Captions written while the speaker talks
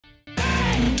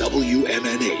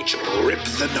WMNH Rip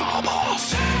the Knob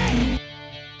Off.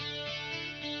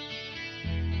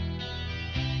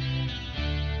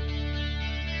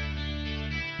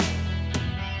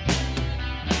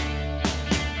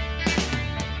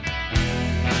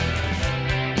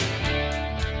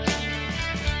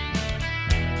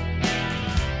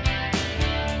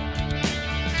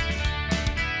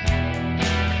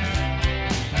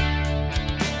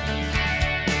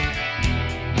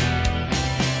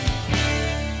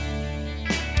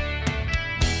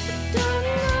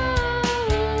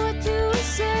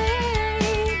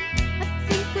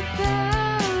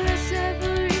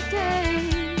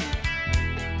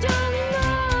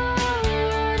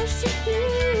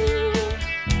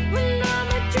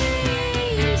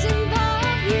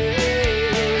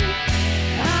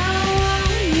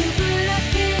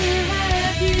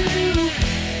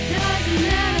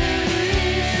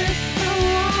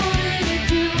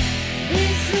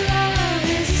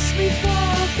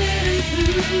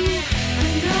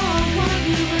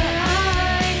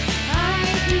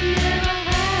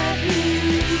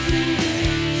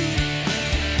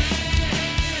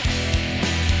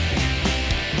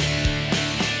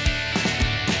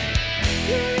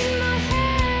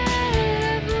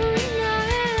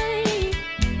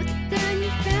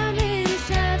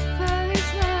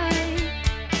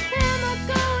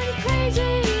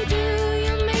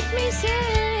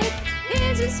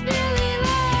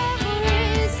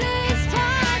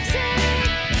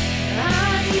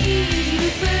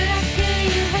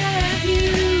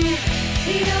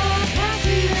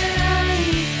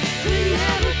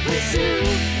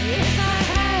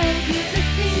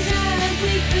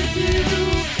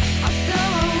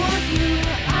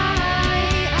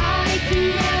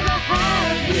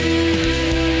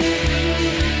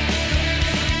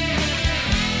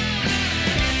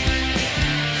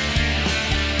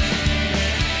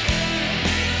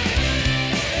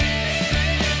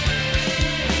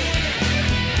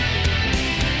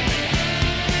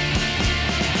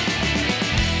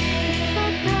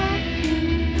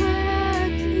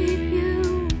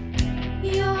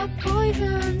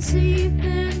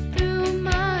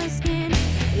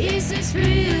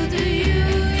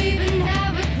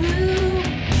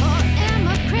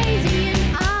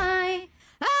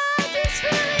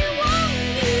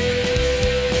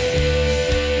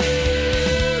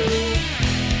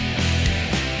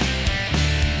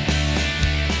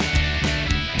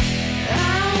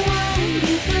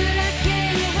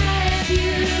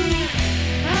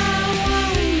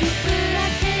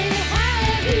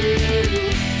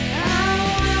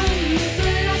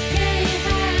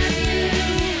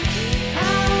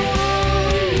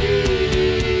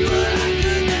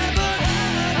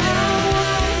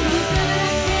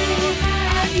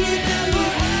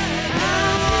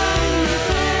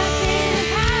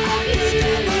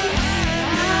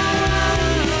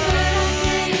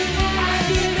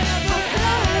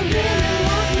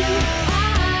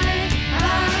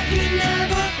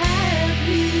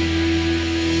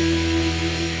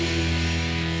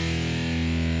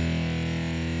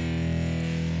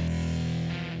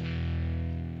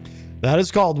 That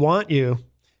is called Want You.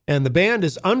 And the band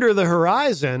is Under the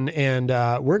Horizon. And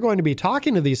we're going to be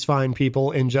talking to these fine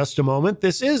people in just a moment.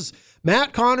 This is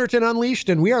Matt Connarton Unleashed,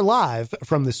 and we are live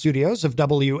from the studios of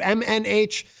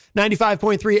WMNH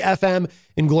 95.3 FM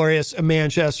in glorious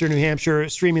Manchester, New Hampshire.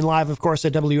 Streaming live, of course,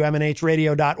 at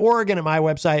WMNHradio.org and at my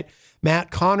website,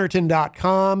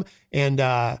 mattconnarton.com. And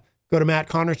go to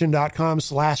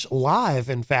mattconnarton.com/live,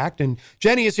 in fact. And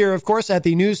Jenny is here, of course, at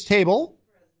the news table.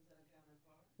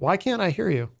 Why can't I hear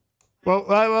you?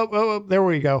 Well, there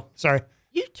we go. Sorry.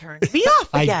 You turned me off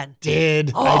again. I did.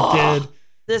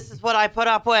 This is what I put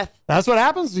up with. That's what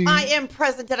happens. I am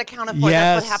present and accounted for.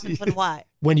 Yes. That's what happens when what?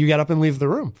 When you get up and leave the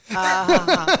room.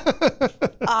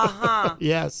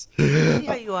 Yes.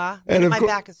 Yeah, you are. And my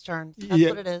back is turned. That's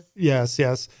what it is.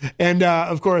 Yes. And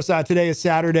of course, today is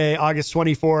Saturday, August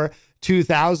 24,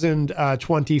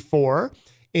 2024.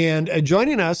 And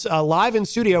joining us live in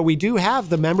studio, we do have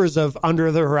the members of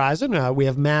Under the Horizon. We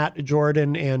have Matt,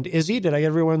 Jordan, and Izzy. Did I get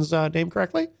everyone's name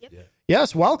correctly? Yep. Yeah.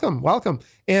 Yes, welcome.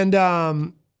 And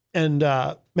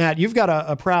Matt, you've got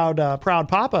a proud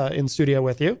papa in studio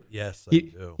with you. Yes, I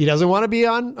do. He doesn't want to be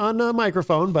on a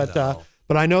microphone, but No.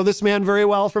 But I know this man very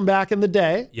well from back in the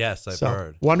day. Yes, I've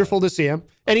heard. Wonderful to see him.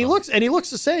 And he looks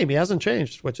the same. He hasn't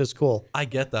changed, which is cool. I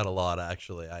get that a lot,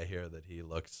 actually. I hear that he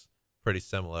looks pretty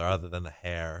similar, other than the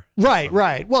hair.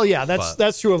 Right. Well, yeah,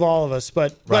 that's true of all of us.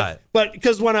 But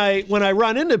because when I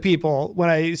run into people, when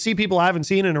I see people I haven't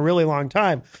seen in a really long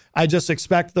time, I just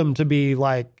expect them to be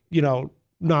like,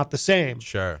 not the same.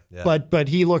 Sure. Yeah. But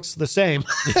he looks the same,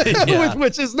 Yeah.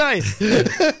 which is nice.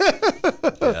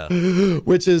 Yeah.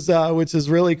 which is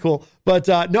really cool. But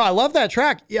no, I love that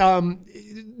track.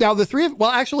 Now the three of,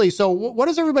 well, actually, so what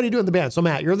does everybody do in the band? So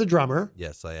Matt, you're the drummer.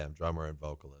 Yes, I am. Drummer and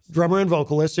vocalist. Drummer and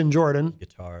vocalist, and Jordan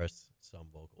Guitarist, some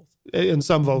vocals. and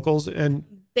some vocals, and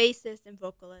Bassist and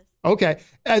vocalist. okay.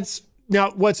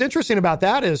 Now what's interesting about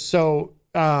that is so,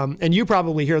 and you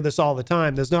probably hear this all the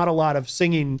time. There's not a lot of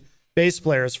singing bass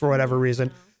players for whatever reason.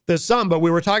 No. There's some, but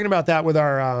we were talking about that with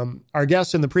our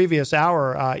guest in the previous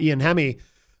hour, Ian Hemme.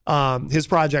 His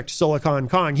project Silicon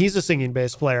Kong. He's a singing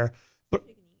bass player,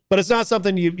 but it's not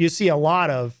something you see a lot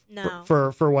of No.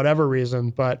 for whatever reason.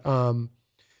 But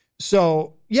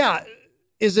so yeah,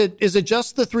 is it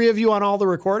just the three of you on all the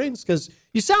recordings? Because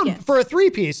you sound Yes. for a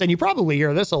 3-piece, and you probably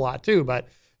hear this a lot too. But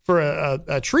for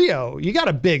a trio, you got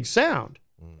a big sound.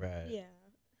 Right.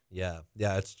 Yeah.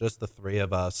 Yeah. It's just the three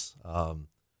of us.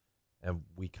 And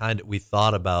we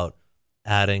thought about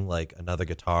adding like another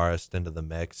guitarist into the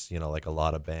mix, like a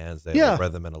lot of bands, they have a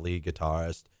rhythm and a lead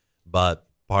guitarist. But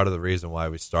part of the reason why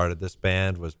we started this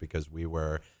band was because we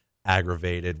were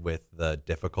aggravated with the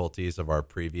difficulties of our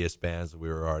previous bands that we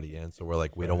were already in. So we're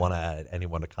like, we don't want to add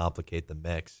anyone to complicate the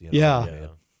mix. Yeah.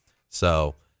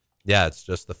 So yeah, it's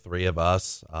just the three of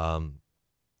us.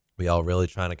 We all really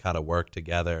trying to kind of work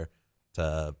together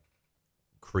to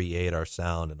create our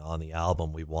sound. And on the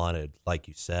album, we wanted, like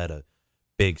you said, a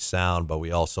big sound, but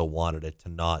we also wanted it to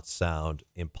not sound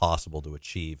impossible to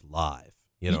achieve live.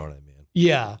 You know what I mean?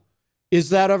 Yeah. Is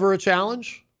that ever a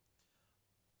challenge?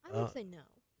 I would say no.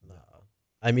 No.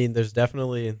 I mean, there's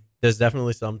definitely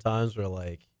some times where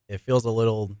like it feels a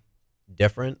little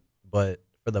different, but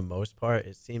for the most part,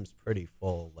 it seems pretty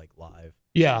full like live,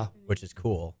 Yeah. which is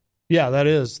cool. Yeah, that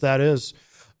is.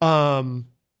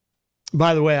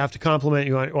 By the way, I have to compliment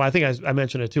you on, well, I think I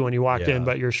mentioned it too when you walked in,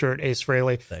 but your shirt, Ace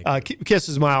Frehley. Thank you. Kiss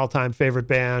is my all-time favorite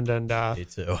band, and Me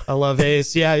too. I love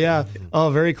Ace. Yeah. Oh,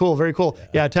 very cool, very cool.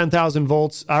 Yeah, 10,000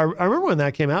 volts. I remember when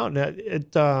that came out, and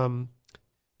it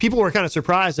people were kind of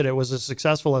surprised that it was as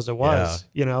successful as it was,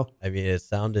 I mean, it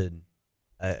sounded,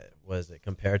 was it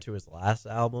compared to his last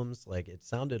albums? Like, it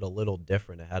sounded a little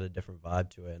different. It had a different vibe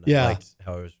to it. And I liked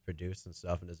how it was produced and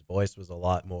stuff. And his voice was a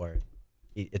lot more,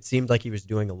 it seemed like he was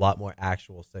doing a lot more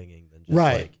actual singing than just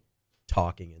like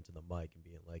talking into the mic and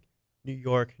being like, New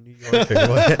York.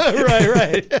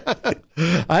 right.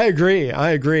 I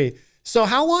agree. So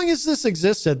how long has this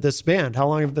existed, this band? How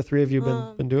long have the three of you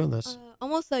been doing this?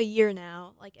 Almost a year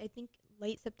now. Like, I think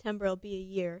late September will be a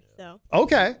year. So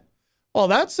Okay. Well,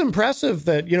 that's impressive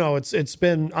that, it's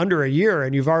been under a year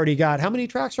and you've already got, how many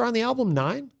tracks are on the album?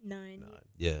 9? 9.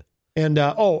 Yeah. And,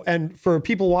 and for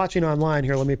people watching online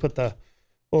here, let me put the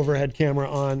overhead camera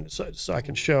on so I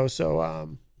can show.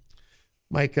 So,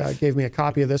 Mike gave me a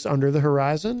copy of this, Under the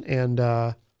Horizon, and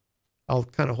I'll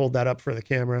kind of hold that up for the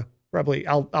camera. Probably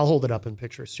I'll hold it up in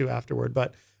pictures too afterward.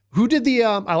 But who did the,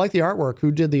 I like the artwork.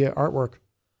 Who did the artwork?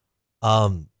 I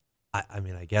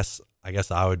mean, I guess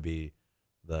I would be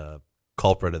the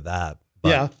culprit of that,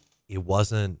 but it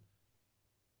wasn't,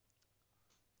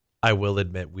 I will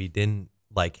admit, we didn't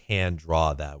like hand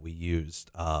draw that. We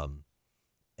used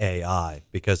AI,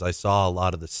 because I saw a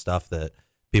lot of the stuff that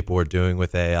people were doing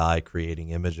with AI, creating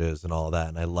images and all that,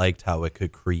 and I liked how it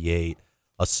could create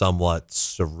a somewhat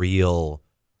surreal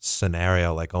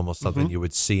scenario, like almost something you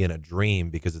would see in a dream,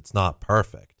 because it's not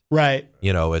perfect. Right.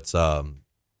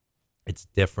 It's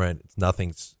different.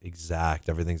 Nothing's exact.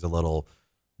 Everything's a little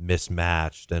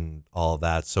mismatched and all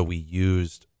that. So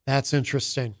that's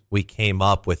interesting. We came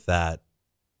up with that,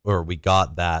 or we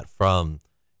got that from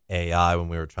AI when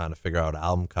we were trying to figure out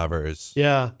album covers.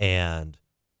 Yeah. And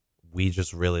we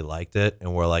just really liked it.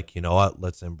 And we're like, you know what?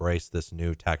 Let's embrace this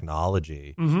new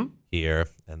technology here.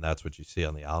 And that's what you see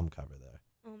on the album cover there.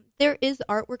 There is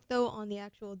artwork, though, on the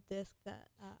actual disc that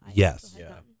I Yes. also had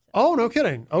done. So. Oh, no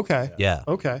kidding. Okay. Yeah.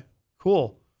 Okay.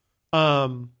 Cool.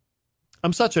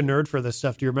 I'm such a nerd for this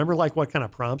stuff. Do you remember like what kind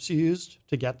of prompts you used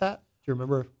to get that? Do you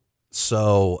remember?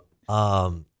 So,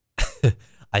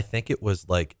 I think it was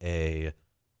like a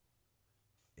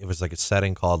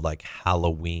setting called like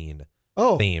Halloween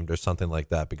themed or something like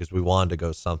that, because we wanted to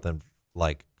go something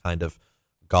like kind of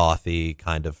gothy,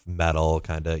 kind of metal,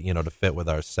 kind of, to fit with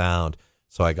our sound.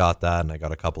 So I got that, and I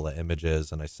got a couple of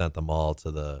images, and I sent them all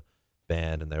to the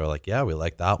band, and they were like, yeah, we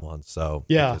like that one. So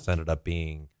it just ended up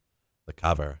being the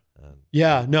cover. And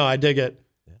yeah, no, I dig it.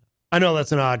 I know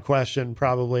that's an odd question.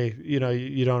 Probably, you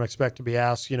don't expect to be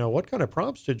asked, what kind of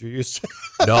prompts did you use?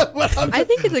 No, I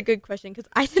think it's a good question because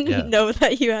I didn't know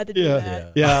that you had to do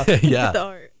that. Yeah. yeah. The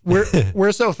art.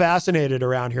 We're so fascinated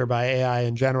around here by AI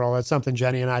in general. That's something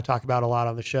Jenny and I talk about a lot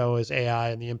on the show is AI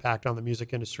and the impact on the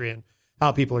music industry and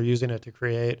how people are using it to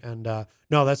create. And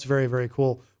no, that's very, very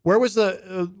cool. Where's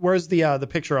the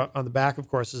picture on the back? Of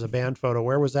course, is a band photo.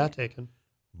 Where was that taken?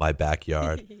 My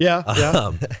backyard.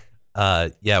 Yeah.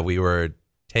 We were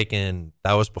taking,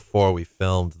 that was before we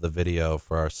filmed the video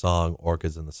for our song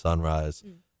Orchids in the Sunrise.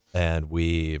 And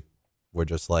we were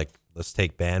just like, let's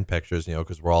take band pictures,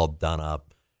 because we're all done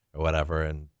up or whatever,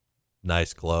 and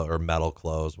nice clothes or metal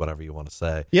clothes, whatever you want to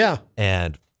say. Yeah.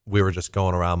 And we were just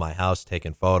going around my house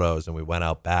taking photos, and we went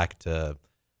out back to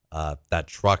that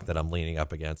truck that I'm leaning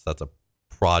up against. That's a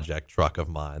project truck of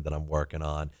mine that I'm working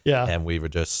on. Yeah. And we were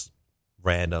just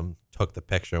random, took the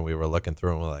picture, and we were looking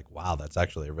through, and we're like, wow, that's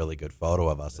actually a really good photo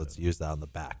of us. Let's use that on the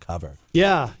back cover.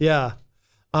 Yeah.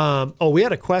 We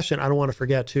had a question I don't want to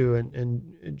forget too,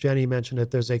 and Jenny mentioned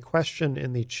it. There's a question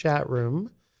in the chat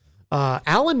room.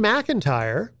 Alan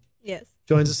McIntyre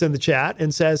joins us in the chat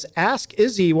and says, ask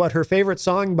Izzy what her favorite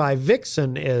song by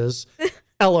Vixen is.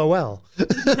 LOL.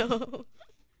 No.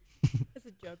 It's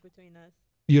a joke between us.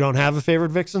 You don't have a favorite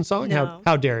Vixen song? No.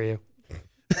 How dare you?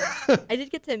 I did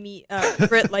get to meet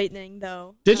Brit Lightning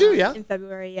though. Did you? Yeah. In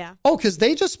February, yeah. Oh, because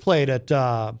they just played at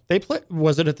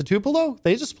was it at the Tupelo?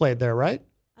 They just played there, right?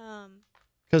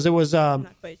 Because it was I'm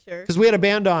not quite sure. Because we had a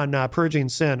band on Purging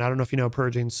Sin. I don't know if you know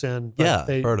Purging Sin. But Yeah,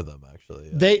 I've heard of them actually.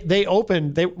 Yeah. They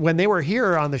opened when they were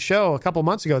here on the show a couple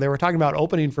months ago. They were talking about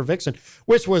opening for Vixen,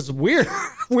 which was weird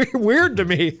to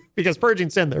me because Purging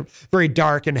Sin, they're very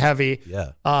dark and heavy.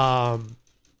 Yeah.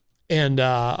 And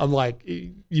I'm like,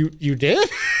 you did,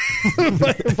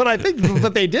 but I think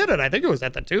they did it. I think it was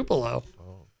at the Tupelo.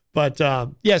 Oh. But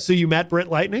so you met Brit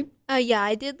Lightning? Yeah,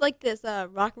 I did like this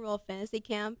rock and roll fantasy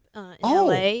camp in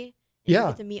LA. And yeah. I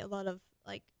got to meet a lot of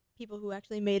like people who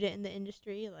actually made it in the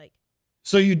industry. Like,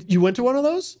 so you went to one of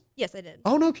those? Yes, I did.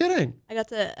 Oh, no kidding. I got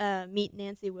to meet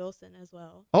Nancy Wilson as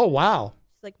well. Oh, wow.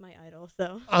 She's like my idol.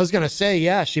 So I was gonna say,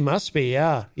 yeah, she must be.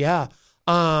 Yeah.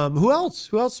 Who else?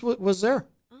 Who else was there?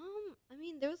 I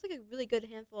mean, there was like a really good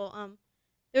handful.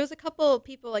 There was a couple of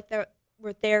people like that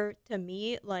were there to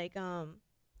meet. Like,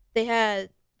 they had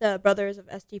the brothers of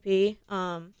STP.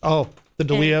 The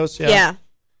DeLeos, yeah. Yeah.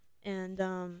 And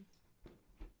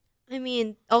I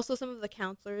mean, also some of the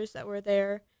counselors that were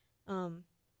there.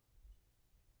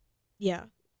 Yeah.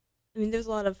 I mean, there's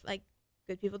a lot of like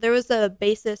good people. There was a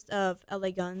bassist of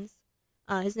LA Guns.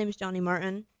 His name is Johnny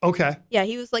Martin. Okay. Yeah,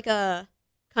 he was like a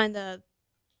kind of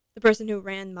the person who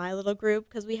ran my little group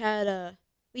because we had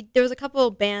there was a couple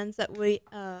of bands that we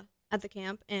at the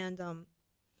camp, and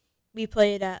we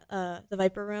played at the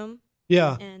Viper Room.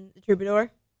 Yeah. And the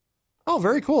Troubadour. Oh,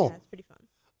 very cool. Yeah, it's pretty fun.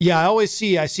 Yeah, I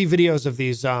see videos of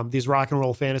these rock and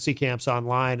roll fantasy camps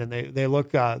online, and they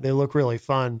look really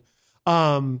fun.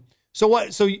 So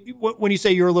when you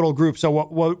say your little group, so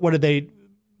what did they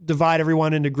divide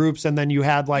everyone into groups, and then you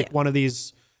had like one of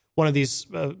these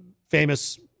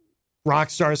famous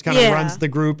rock stars kind of runs the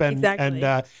group, and exactly.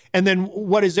 And then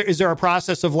what is there a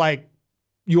process of like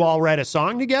you all write a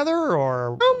song together,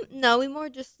 or no, we more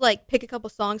just like pick a couple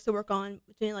songs to work on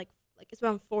between like it's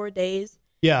around 4 days.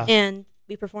 Yeah. And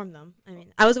we perform them. I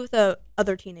mean, I was with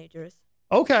other teenagers.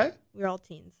 Okay. We were all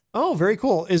teens. Oh, very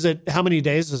cool. How many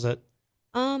days is it?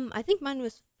 I think mine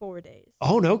was 4 days.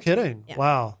 Oh, no kidding. Yeah.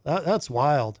 Wow. That's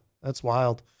wild. That's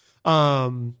wild.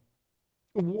 Why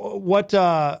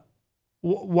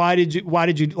did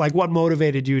you like, what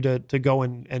motivated you to go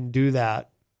and do that?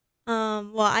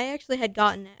 Well, I actually had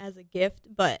gotten it as a gift,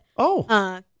 but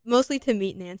mostly to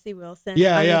meet Nancy Wilson.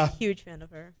 Yeah, I'm yeah. a huge fan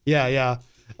of her. Yeah.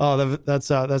 Oh,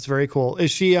 that's very cool.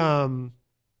 Is she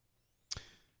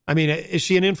is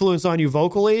she an influence on you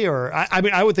vocally, or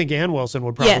I would think Ann Wilson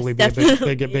would probably be a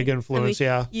big influence. I'm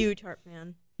a huge Heart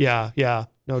fan. Yeah,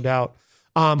 no doubt.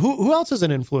 Who else is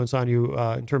an influence on you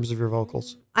in terms of your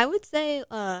vocals? I would say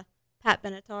Pat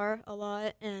Benatar a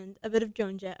lot, and a bit of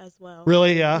Joan Jett as well.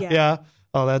 Really? Yeah.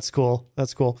 Oh, that's cool.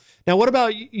 Now, what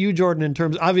about you, Jordan? In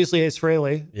terms, obviously, Ace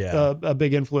Frehley, a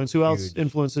big influence. Who else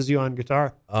influences you on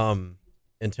guitar?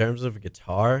 In terms of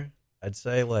guitar, I'd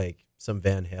say like some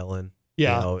Van Halen.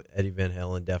 Yeah. Eddie Van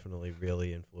Halen, definitely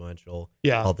really influential.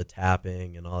 Yeah. All the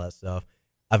tapping and all that stuff.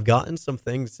 I've gotten some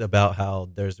things about how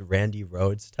there's Randy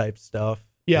Rhoads type stuff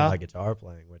in my guitar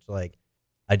playing, which like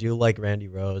I do like Randy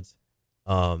Rhoads.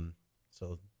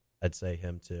 So I'd say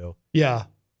him too. Yeah.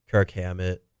 Kirk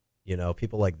Hammett,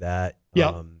 people like that.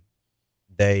 Yeah.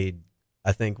 I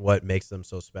think what makes them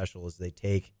so special is they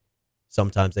take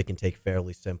sometimes they can take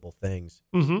fairly simple things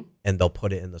and they'll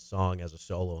put it in the song as a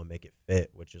solo and make it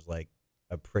fit, which is like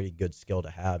a pretty good skill to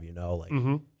have, like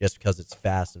just because it's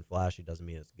fast and flashy doesn't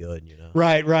mean it's good,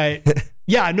 Right.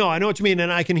 Yeah, no, I know what you mean.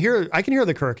 And I can hear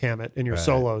the Kirk Hammett in your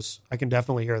solos. I can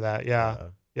definitely hear that.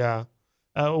 Yeah.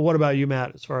 What about you,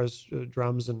 Matt, as far as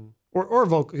drums and or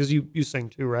vocal, because you sing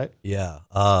too, right? Yeah.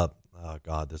 Oh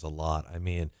God, there's a lot. I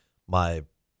mean, my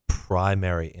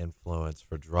primary influence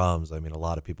for drums, I mean, a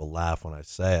lot of people laugh when I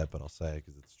say it, but I'll say it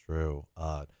because it's true,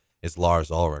 is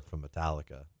Lars Ulrich from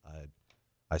Metallica.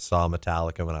 I saw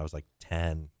Metallica when I was like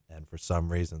 10, and for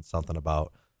some reason, something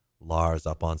about Lars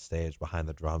up on stage behind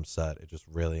the drum set, it just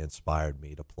really inspired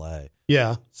me to play.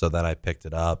 Yeah. So then I picked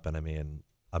it up, and I mean,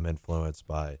 I'm influenced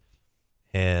by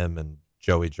him and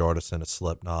Joey Jordison of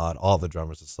Slipknot, all the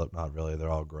drummers of Slipknot, really, they're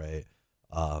all great.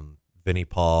 Vinnie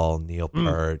Paul, Neil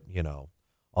Peart,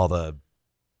 all the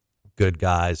good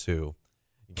guys who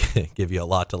give you a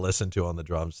lot to listen to on the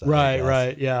drum set.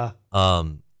 Right, yeah.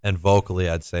 And vocally,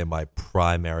 I'd say my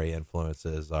primary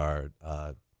influences are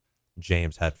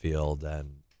James Hetfield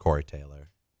and Corey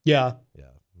Taylor. Yeah. Yeah,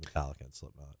 Metallica and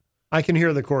Slipknot. I can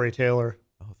hear the Corey Taylor.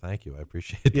 Oh, thank you. I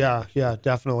appreciate it. Yeah,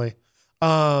 definitely.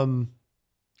 And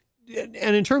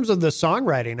in terms of the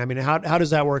songwriting, I mean, how does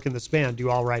that work in this band? Do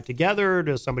you all write together?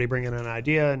 Does somebody bring in an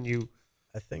idea and you?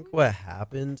 I think what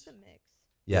happened. It's a mix.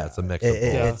 Yeah, it's a mix of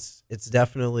both. It's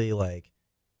definitely like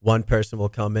one person will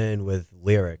come in with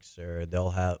lyrics, or they'll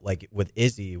have, like with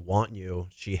Izzy, Want You,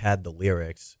 she had the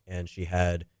lyrics and she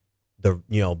had the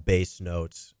bass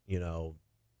notes,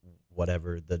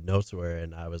 whatever the notes were,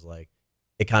 and I was like,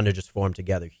 it kind of just formed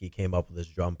together. He came up with his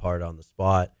drum part on the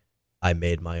spot. I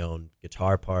made my own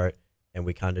guitar part, and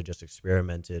we kind of just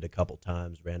experimented a couple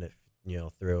times, ran it,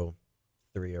 through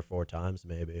 3 or 4 times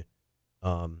maybe.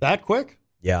 That quick?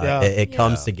 Yeah. It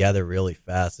comes together really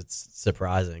fast. It's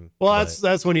surprising. Well,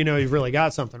 that's when you've really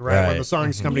got something, right? When the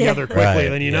songs come together quickly,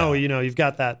 then you've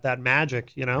got that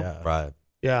magic, Yeah. Right.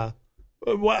 Yeah.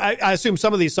 Well, I assume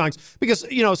some of these songs, because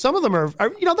some of them are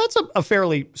that's a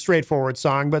fairly straightforward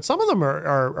song, but some of them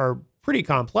are pretty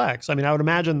complex. I mean, I would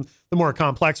imagine the more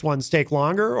complex ones take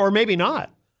longer, or maybe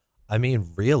not. I mean,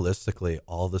 realistically,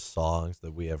 all the songs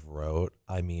that we have wrote,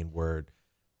 I mean, were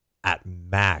at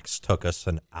max took us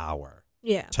an hour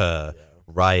to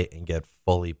write and get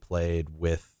fully played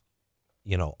with,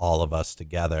 all of us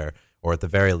together, or at the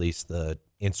very least, the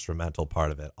instrumental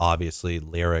part of it. Obviously,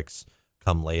 lyrics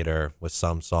come later with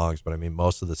some songs, but I mean,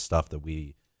 most of the stuff that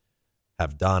we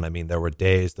have done, I mean, there were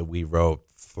days that we wrote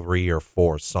 3 or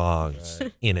 4 songs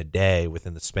in a day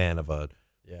within the span of a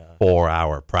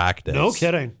 4-hour practice. No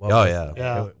kidding.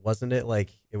 Wasn't it like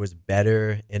it was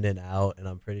Better, In and Out, and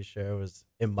I'm pretty sure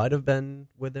it might have been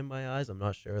Within My Eyes. I'm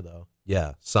not sure though.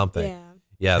 Yeah, something.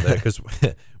 Yeah, because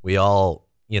we all,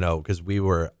 because we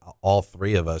were, all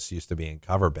 3 of us used to be in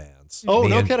cover bands. Oh,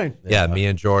 no kidding. Yeah, me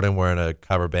and Jordan were in a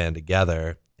cover band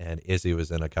together, and Izzy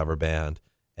was in a cover band.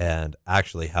 And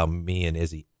actually, how me and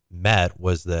Izzy met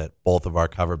was that both of our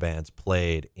cover bands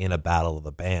played in a battle of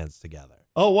the bands together.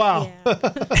 Oh, wow.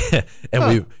 Yeah.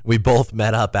 And we both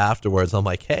met up afterwards. I'm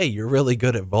like, hey, you're really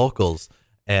good at vocals.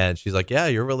 And she's like, yeah,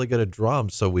 you're really good at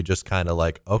drums. So we just kind of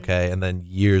like, okay. And then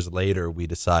years later, we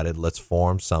decided, let's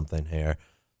form something here.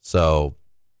 So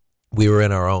we were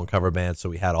in our own cover band. So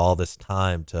we had all this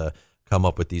time to come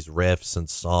up with these riffs and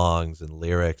songs and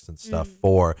lyrics and stuff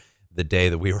for the day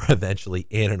that we were eventually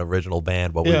in an original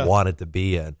band, what we wanted to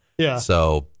be in. Yeah.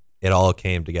 So it all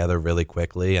came together really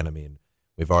quickly. And I mean,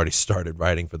 we've already started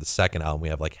writing for the second album. We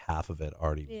have like half of it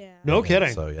already. Yeah. No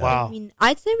kidding. So, yeah. Wow. I mean,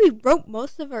 I'd say we wrote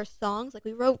most of our songs. Like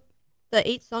we wrote the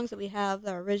 8 songs that we have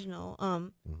that are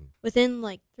original within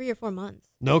like 3 or 4 months.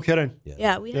 No kidding.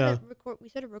 Yeah, we had we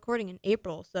started recording in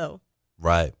April, so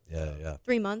Right. Yeah.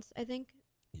 3 months, I think.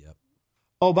 Yep.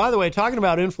 Oh, by the way, talking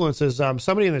about influences,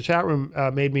 somebody in the chat room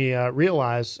made me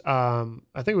realize. I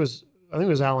think it was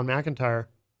Alan McIntyre.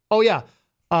 Oh yeah.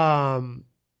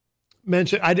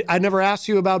 Mentioned. I never asked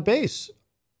you about bass.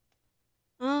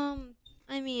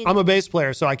 I mean, I'm a bass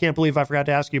player, so I can't believe I forgot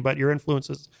to ask you about your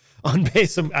influences on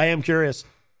bass. I am curious.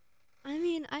 I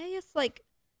mean, I guess like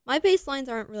my bass lines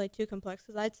aren't really too complex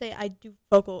because I'd say I do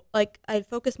I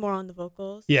focus more on the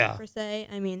vocals. Yeah. Per se.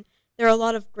 I mean, there are a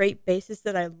lot of great bassists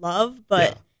that I love,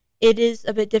 but it is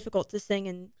a bit difficult to sing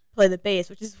and play the bass,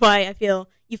 which is why I feel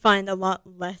you find a lot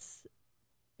less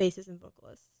bassists and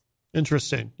vocalists.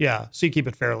 Interesting. Yeah. So you keep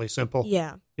it fairly simple.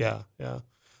 Yeah. Yeah.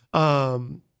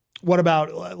 What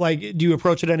about, like, do you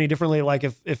approach it any differently? Like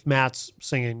if Matt's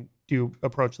singing, do you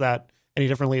approach that any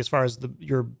differently as far as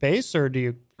your bass, or do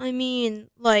you? I mean,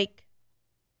 like,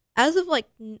 as of like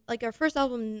our first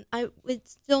album,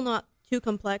 it's still not too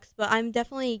complex, but I'm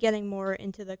definitely getting more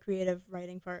into the creative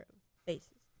writing part of bass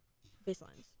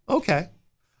lines. Okay.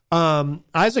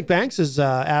 Isaac Banks is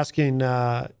asking,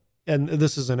 and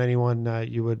this isn't anyone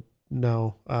you would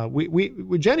know.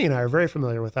 We Jenny and I are very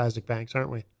familiar with Isaac Banks,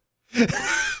 aren't we?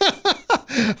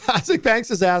 Isaac Banks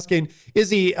is asking,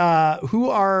 Izzy, who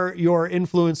are your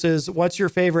influences? What's your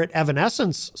favorite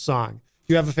Evanescence song?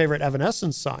 Do you have a favorite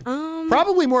Evanescence song?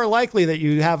 Probably more likely that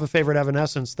you have a favorite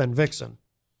Evanescence than Vixen.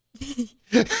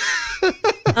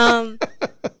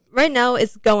 Right now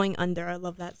it's Going Under. I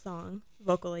love that song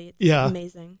vocally. It's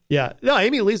amazing. Yeah. No,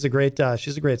 Amy Lee's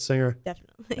she's a great singer.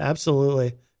 Definitely.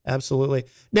 Absolutely.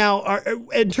 Now,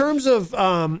 in terms of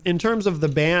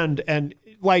the band, and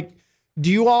like, do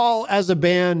you all as a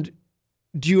band,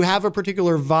 do you have a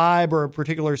particular vibe or a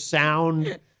particular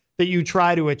sound that you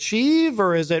try to achieve,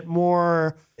 or is it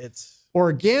more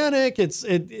organic?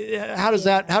 How does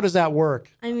that work?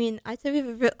 I mean, I'd say we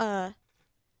have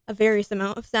a various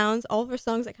amount of sounds. All of our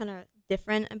songs are kind of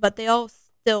different, but they all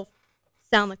still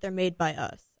sound like they're made by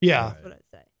us. Yeah. That's what I'd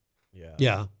say.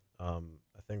 Yeah. I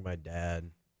think my dad,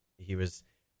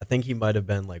 I think he might have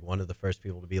been like one of the first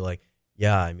people to be like,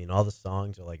 yeah, I mean, all the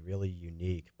songs are like really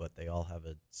unique, but they all have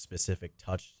a specific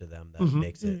touch to them that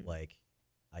makes it like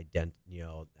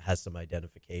has some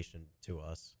identification to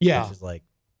us. Yeah. Which is like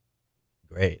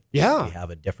great. Yeah. We have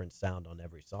a different sound on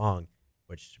every song,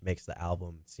 which makes the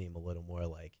album seem a little more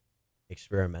like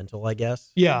experimental, I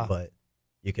guess. Yeah. But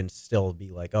you can still be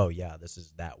like, oh yeah, this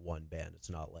is that one band. It's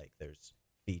not like there's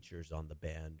features on the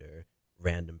band or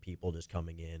random people just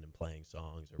coming in and playing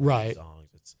songs or writing songs.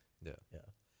 It's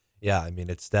Yeah, I mean,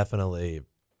 it's definitely,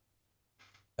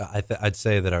 I'd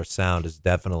say that our sound is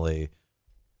definitely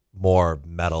more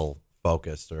metal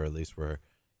focused, or at least we're,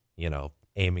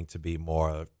 aiming to be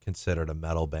more considered a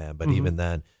metal band. But even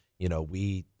then,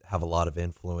 we have a lot of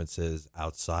influences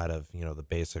outside of, the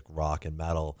basic rock and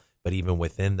metal. But even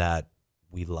within that,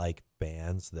 we like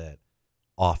bands that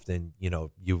often,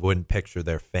 you wouldn't picture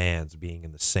their fans being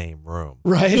in the same room.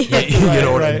 Right. You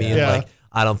know what I mean? Yeah. Like,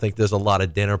 I don't think there's a lot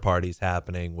of dinner parties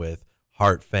happening with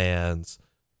Heart fans,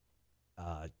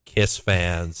 Kiss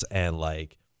fans, and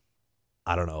like,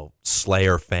 I don't know,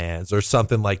 Slayer fans or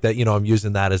something like that. I'm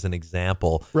using that as an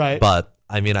example. Right. But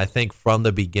I mean, I think from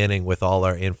the beginning, with all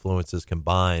our influences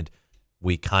combined,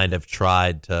 we kind of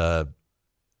tried to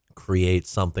create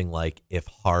something like if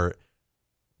Heart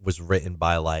was written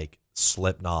by like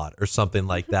Slipknot or something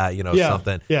like that,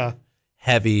 something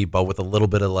heavy, but with a little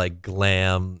bit of like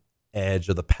glam edge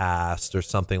of the past or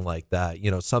something like that,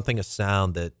 a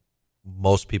sound that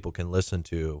most people can listen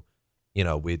to,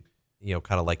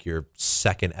 kind of like your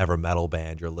second ever metal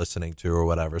band you're listening to or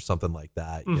whatever, something like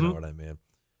that. You know what I mean?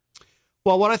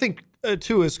 Well, what I think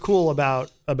too is cool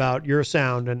about your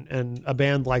sound and a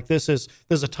band like this is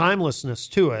there's a timelessness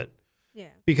to it. Yeah.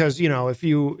 Because, if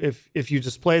you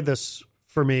just played this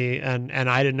for me and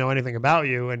I didn't know anything about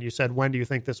you and you said, when do you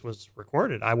think this was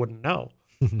recorded? I wouldn't know.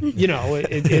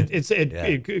 It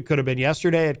could have been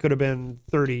yesterday. It could have been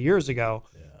 30 years ago.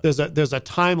 Yeah. There's a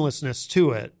timelessness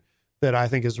to it that I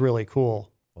think is really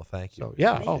cool. Well, thank you. So,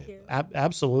 yeah.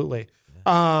 Absolutely.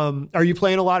 Yeah. Are you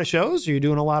playing a lot of shows? Are you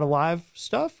doing a lot of live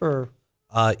stuff or?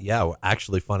 Yeah,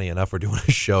 actually, funny enough, we're doing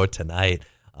a show tonight.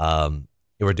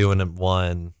 We're doing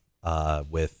one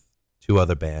with two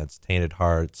other bands, Tainted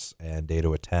Hearts and Day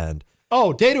to Attend.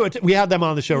 Oh, Day to Attend. We had them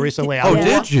on the show recently.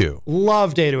 Did you?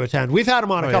 Love Day to Attend. We've had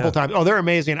them on a couple times. Oh, they're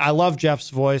amazing. I love Jeff's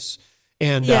voice.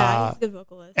 And he's a good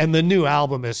vocalist. And the new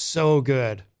album is so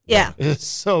good. Yeah. It's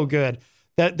so good.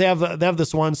 That they have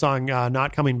this one song,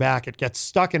 Not Coming Back. It gets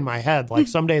stuck in my head. Like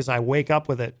some days I wake up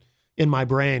with it in my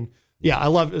brain. Yeah, I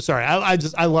love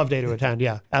Day to Attend.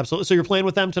 Yeah, absolutely. So you're playing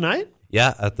with them tonight?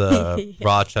 Yeah, at the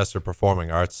Rochester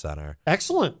Performing Arts Center.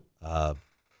 Excellent.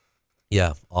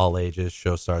 Yeah, all ages.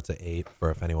 Show starts at 8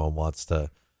 for if anyone wants to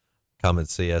come and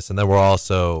see us. And then we're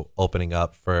also opening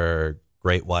up for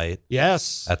Great White.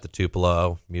 Yes. At the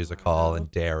Tupelo Music Hall in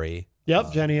Derry.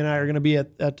 Yep, Jenny and I are going to be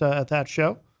at that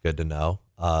show. Good to know.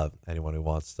 Anyone who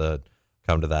wants to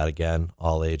come to that again,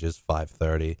 all ages,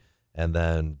 5:30. And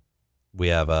then we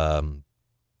have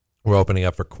we're opening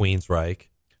up for Queensryche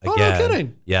again. Oh, no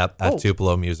kidding. Yep, at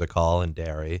Tupelo Music Hall in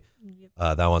Derry.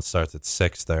 That one starts at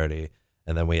 6:30.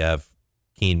 And then we have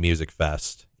Keene Music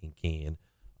Fest in Keene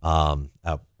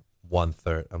at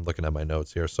 1:30. I'm looking at my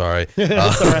notes here. Sorry.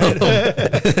 That's all right.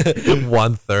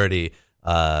 1:30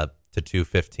 to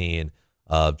 2:15.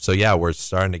 So yeah, we're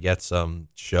starting to get some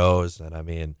shows, and I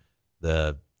mean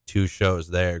the two shows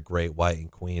there, Great White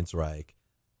and Queensryche.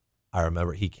 I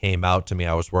remember he came out to me.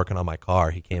 I was working on my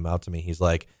car. He came out to me. He's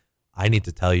like, I need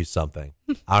to tell you something.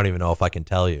 I don't even know if I can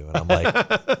tell you. And I'm like,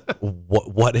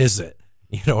 what is it?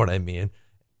 You know what I mean?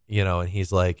 You know, and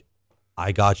he's like,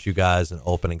 I got you guys an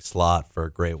opening slot for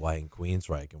Great White and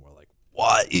Queensryche. And we're like,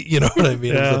 what? You know what I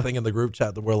mean? It was a thing in the group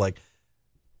chat that we're like,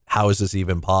 how is this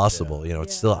even possible? You know,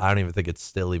 it's still, I don't even think it's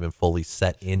still even fully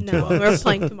set into us. We're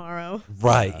playing tomorrow.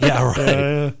 Right.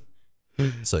 Yeah,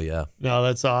 right. So, yeah. No,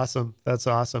 that's awesome. That's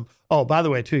awesome. Oh, by the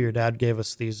way, too, your dad gave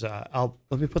us these. Let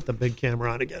me put the big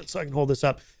camera on again so I can hold this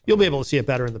up. You'll be able to see it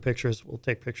better in the pictures. We'll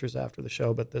take pictures after the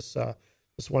show. But this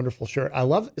wonderful shirt, I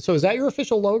love. So, is that your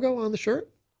official logo on the shirt?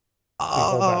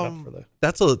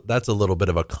 That's a little bit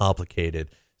of a complicated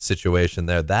situation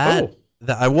there.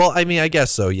 Well, I mean, I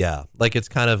guess so. Yeah, like it's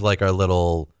kind of like our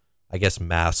little, I guess,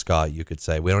 mascot. You could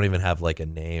say we don't even have like a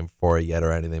name for it yet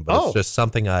or anything, but it's just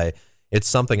something It's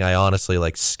something I honestly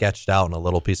like sketched out in a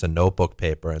little piece of notebook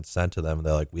paper and sent to them. And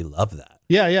they're like, we love that.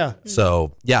 Yeah, yeah.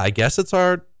 So yeah, I guess it's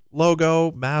our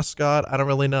logo mascot. I don't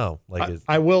really know. Like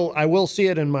I will see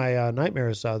it in my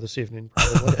nightmares this evening,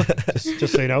 probably.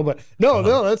 just so you know. But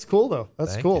no, that's cool though.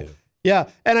 That's cool. Yeah,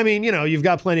 and I mean, you know, you've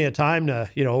got plenty of time to,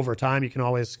 you know, over time you can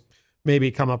always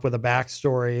maybe come up with a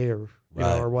backstory or you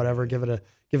know or whatever. Give it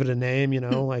a name. You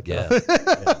know, like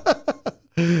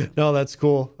no, that's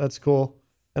cool. That's cool.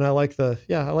 And I like the.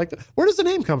 Where does the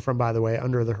name come from, by the way?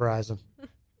 Under the Horizon.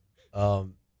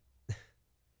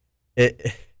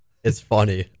 It's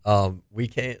funny. We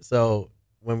can't. So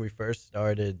when we first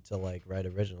started to like write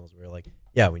originals, we were like,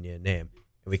 yeah, we need a name,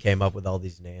 and we came up with all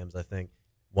these names. I think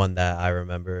one that I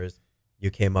remember is you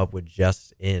came up with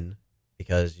Just In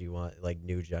because you want like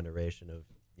new generation of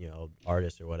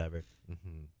artists or whatever.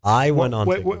 Mm-hmm. I went on.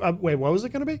 Wait, what was it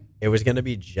going to be? It was going to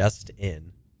be Just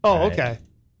In. Oh, right? Okay.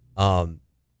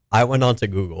 I went on to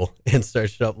Google and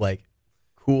searched up like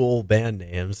cool band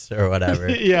names or whatever.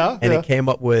 And it came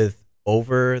up with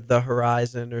Over the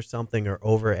Horizon or something, or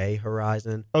Over a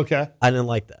Horizon. Okay. I didn't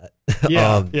like that.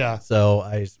 Yeah. So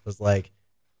I was like,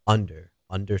 Under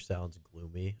sounds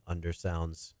gloomy. Under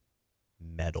sounds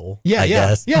metal. I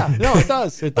guess. Yeah. No, it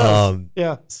does. It does.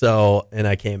 Yeah. So, and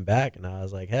I came back and I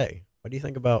was like, hey, what do you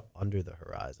think about Under the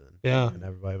Horizon? Yeah. And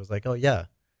everybody was like, oh yeah,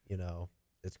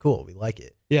 it's cool. We like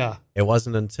it. Yeah. It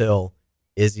wasn't until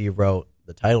Izzy wrote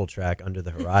the title track Under the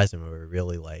Horizon where we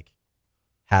really like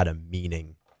had a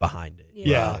meaning behind it.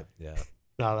 Yeah.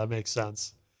 No, that makes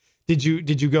sense. Did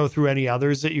you go through any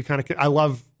others that you kind of? I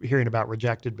love hearing about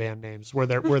rejected band names. Were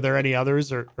there any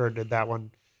others, or did that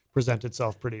one present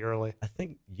itself pretty early? I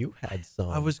think you had some.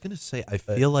 I was gonna say I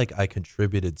feel like I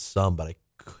contributed some, but I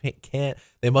can't.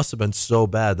 They must have been so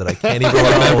bad that I can't even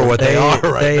remember what they are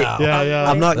now. Yeah.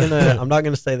 I'm not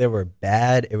gonna say they were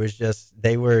bad. It was just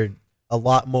they were a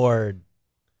lot more.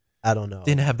 I don't know.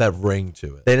 Didn't have that ring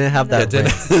to it. They didn't have that ring.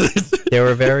 They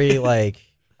were very like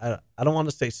I don't want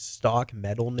to say stock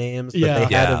metal names, but they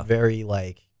had a very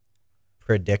like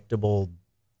predictable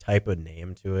type of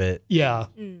name to it. Yeah.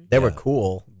 They were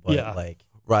cool, but like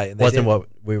right, wasn't what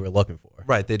we were looking for.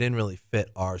 Right, they didn't really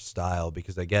fit our style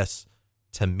because I guess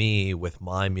to me, with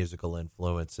my musical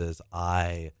influences,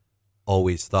 I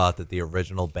always thought that the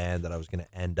original band that I was going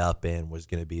to end up in was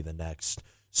going to be the next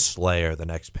Slayer, the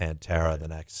next Pantera, the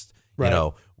next,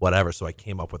 whatever. So I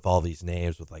came up with all these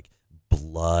names with like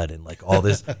blood and like all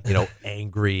this,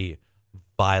 angry,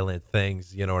 violent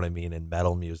things, you know what I mean, in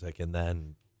metal music. And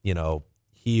then,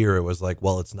 here it was like,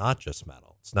 well, it's not just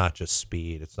metal. It's not just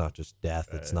speed. It's not just death.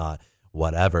 Right. It's not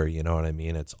whatever, you know what I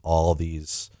mean? It's all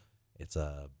these, it's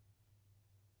a,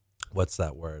 what's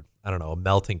that word? I don't know, a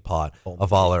melting pot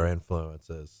of all our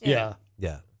influences. Yeah.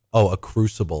 Oh, a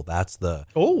crucible. That's the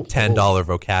 $10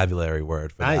 vocabulary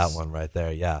word for that one right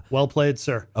there. Yeah. Well played,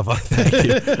 sir. Thank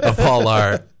you. Of all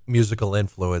our musical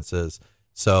influences.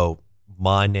 So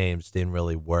my names didn't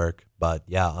really work,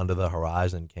 but Under the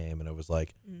Horizon came and it was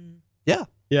like,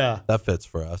 that fits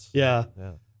for us. Yeah.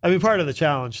 I mean, part of the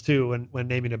challenge too, when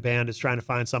naming a band, is trying to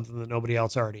find something that nobody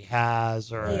else already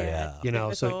has, or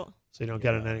so you don't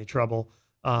get in any trouble.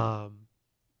 Obviously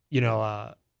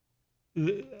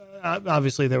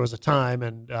there was a time,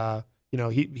 and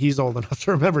he's old enough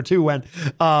to remember too, when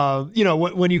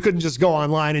when you couldn't just go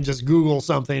online and just Google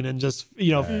something and just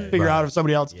figure out if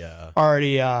somebody else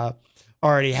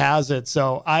already has it.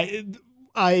 So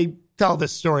I tell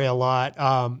this story a lot.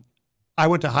 I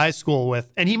went to high school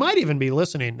with, and he might even be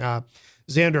listening,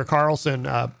 Xander Carlson,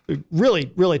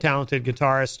 really, really talented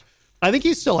guitarist. I think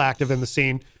he's still active in the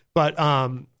scene, but,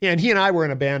 and he and I were in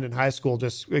a band in high school,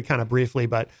 just kind of briefly,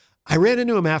 but I ran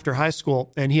into him after high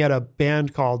school, and he had a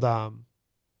band called,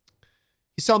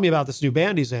 he's telling me about this new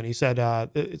band he's in. He said,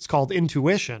 it's called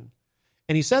Intuition.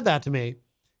 And he said that to me.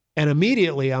 And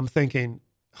immediately I'm thinking,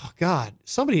 oh God,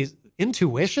 somebody's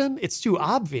Intuition? It's too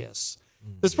obvious.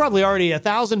 There's probably already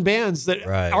 1,000 bands that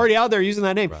are already out there using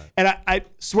that name. Right. And I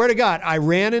swear to God, I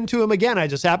ran into him again. I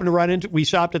just happened to run into, we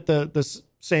shopped at the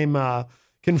same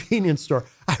convenience store.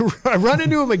 I run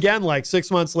into him again like 6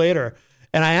 months later.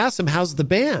 And I asked him, how's the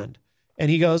band?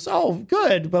 And he goes, oh,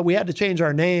 good. But we had to change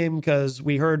our name because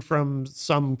we heard from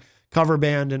some cover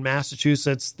band in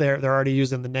Massachusetts. They're already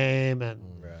using the name and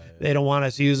they don't want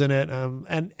us using it.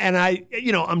 And I,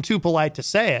 I'm too polite to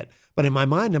say it. But in my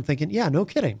mind, I'm thinking, yeah, no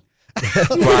kidding.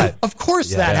 Right. Of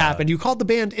course that happened. You called the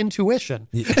band Intuition.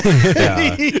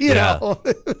 Know.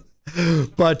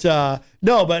 But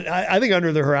no, but I think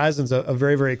Under the Horizon's a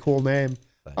very, very cool name.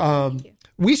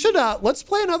 We should let's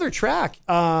play another track.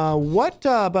 But I'm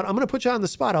going to put you on the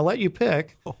spot. I'll let you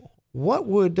pick. What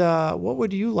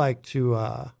would you like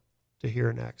to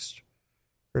hear next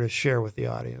or to share with the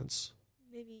audience?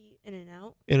 Maybe In and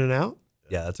Out. In and Out?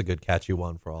 Yeah, that's a good catchy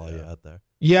one for all you out there.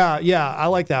 Yeah, I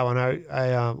like that one.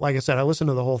 I like I said, I listened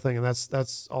to the whole thing, and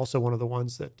that's also one of the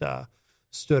ones that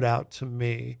stood out to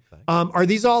me. Are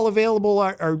these all available?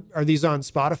 Are these on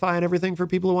Spotify and everything for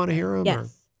people who want to hear them?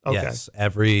 Yes. Okay. Yes,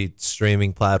 every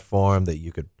streaming platform that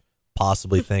you could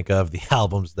possibly think of, the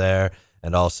album's there.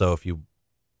 And also, if you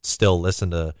still listen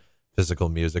to physical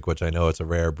music, which I know it's a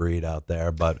rare breed out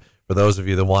there, but for those of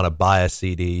you that want to buy a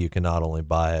CD, you can not only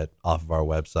buy it off of our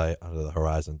website,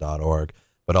 underthehorizon.org,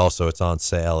 but also it's on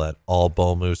sale at all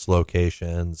Bull Moose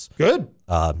locations. Good.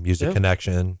 Music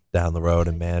Connection down the road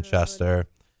in Manchester,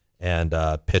 and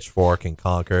Pitchfork in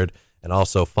Concord. And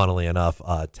also, funnily enough,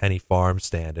 Tenny Farm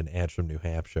Stand in Antrim, New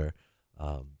Hampshire.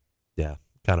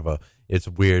 It's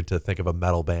weird to think of a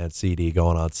metal band CD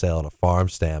going on sale at a farm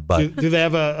stand. But do they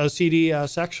have a CD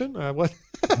section? What?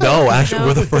 No, actually,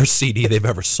 we're the first CD they've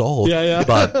ever sold. Yeah.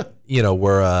 But,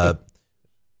 we're,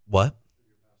 what?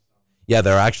 Yeah,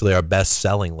 they're actually our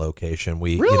best-selling location.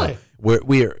 Really?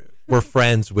 We're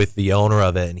friends with the owner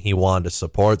of it, and he wanted to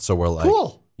support, so we're like,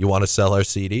 cool. You want to sell our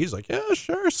CDs? Like, yeah,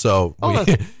 sure. So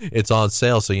it's on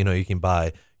sale, so you can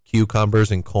buy cucumbers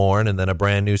and corn and then a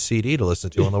brand new CD to listen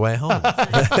to on the way home.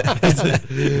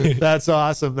 That's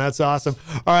awesome.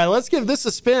 All right, let's give this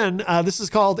a spin. This is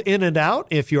called In and Out.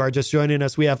 If you are just joining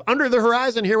us, we have Under the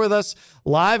Horizon here with us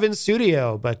live in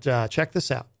studio, but check this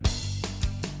out.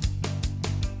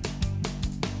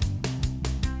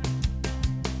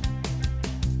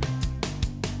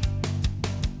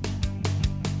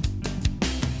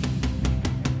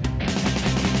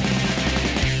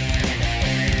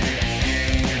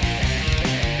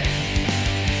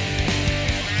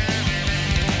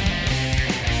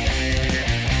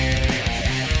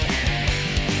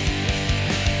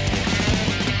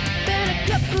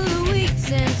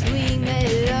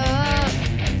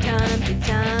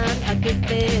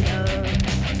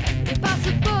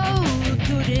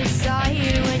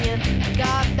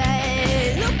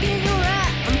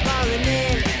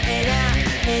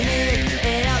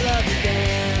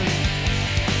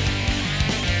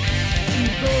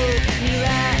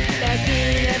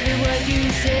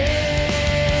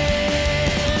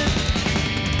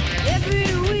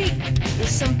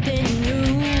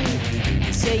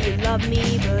 Love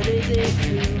me, but is it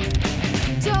true?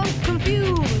 So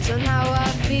confused on how I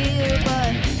feel,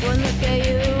 but one look at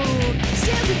you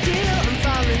seals the deal. I'm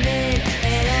falling in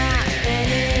and out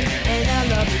and in and out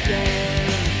love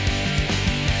again.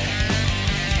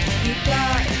 You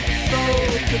got full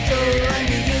control and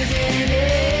you're using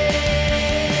it.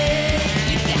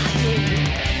 You got me.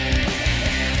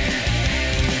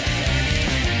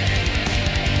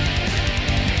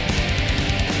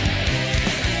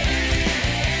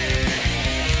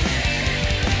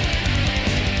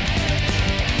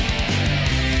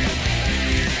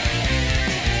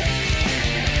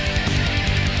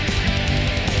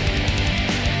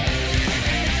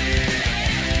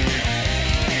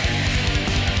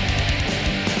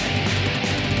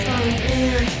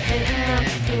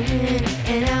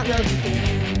 And out love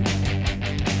again.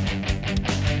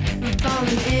 I'm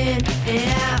falling in and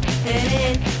out and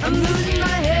in. I'm losing my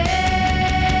head.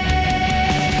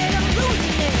 I'm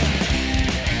losing it.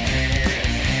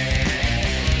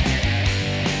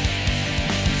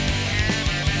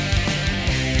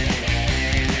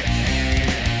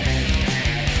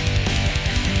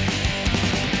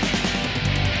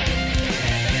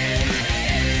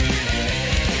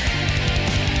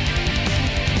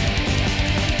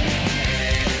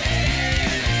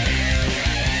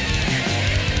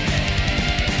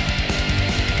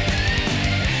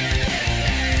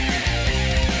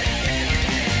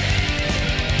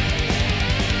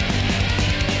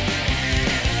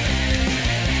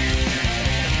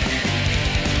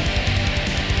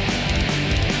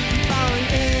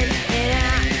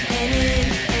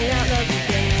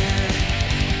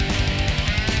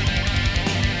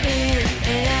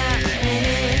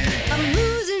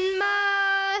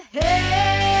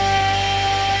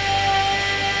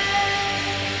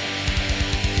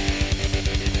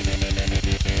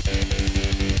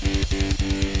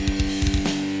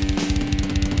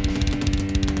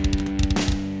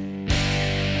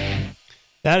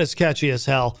 That is catchy as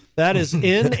hell. That is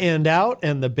In and Out,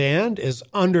 and the band is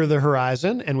Under the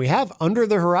Horizon. And we have Under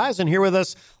the Horizon here with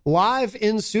us live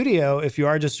in studio, if you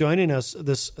are just joining us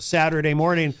this Saturday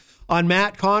morning on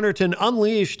Matt Connarton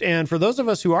Unleashed. And for those of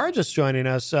us who are just joining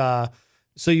us,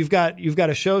 so you've got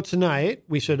a show tonight.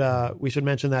 We should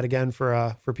mention that again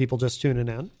for people just tuning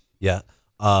in. Yeah.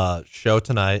 Show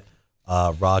tonight,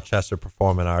 Rochester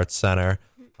Performing Arts Center.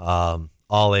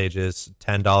 All ages,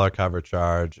 $10 cover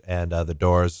charge, and the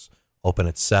doors open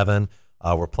at 7.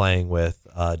 We're playing with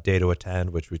Day to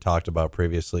Attend, which we talked about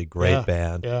previously. Great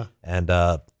band. Yeah. And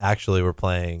actually, we're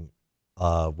playing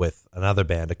with another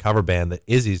band, a cover band that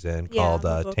Izzy's in called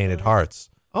Tainted Hearts.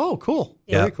 Oh, cool.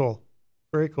 Very cool.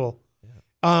 Very cool.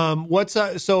 Yeah.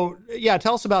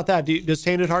 Tell us about that. Does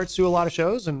Tainted Hearts do a lot of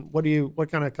shows, and what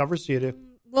kind of covers do you do?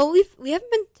 Well, we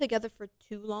haven't been together for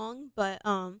too long, but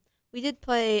we did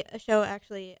play a show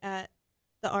actually at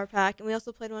the RPAC, and we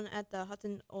also played one at the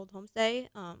Hudson Old Homestay.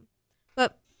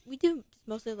 But we do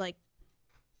mostly like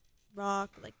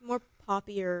rock, like more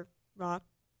poppier rock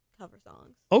cover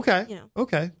songs. Okay.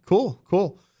 Okay.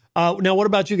 Cool. Now, what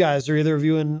about you guys? Are either of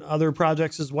you in other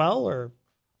projects as well, or?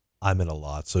 I'm in a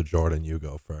lot. So Jordan, you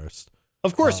go first.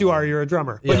 Of course you are. You're a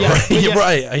drummer. You're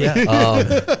right. Yeah.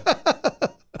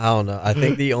 I don't know. I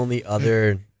think the only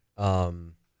other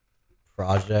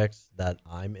projects that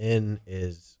I'm in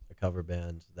is a cover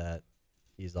band that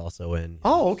he's also in.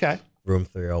 Oh, okay. Room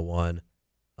 301.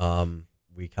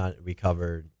 We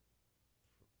covered.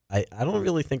 I don't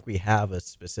really think we have a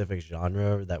specific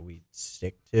genre that we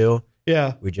stick to.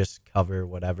 Yeah. We just cover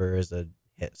whatever is a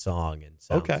hit song and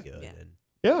sounds good.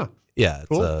 Yeah. It's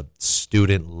cool. A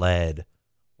student-led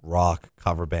rock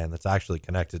cover band that's actually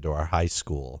connected to our high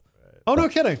school. Oh, no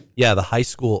kidding. Yeah, the high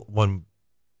school, when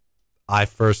I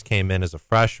first came in as a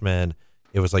freshman,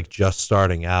 it was like just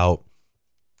starting out,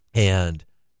 and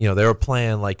they were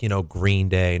playing like Green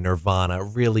Day, Nirvana,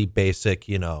 really basic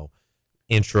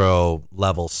intro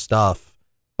level stuff,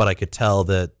 but I could tell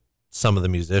that some of the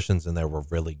musicians in there were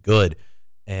really good.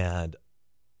 And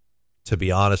to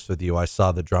be honest with you, I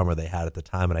saw the drummer they had at the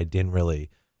time, and I didn't really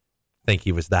think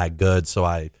he was that good, so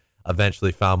I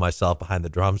eventually found myself behind the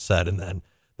drum set, and then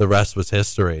the rest was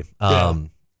history.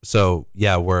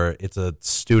 It's a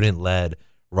student-led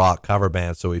rock cover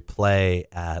band, so we play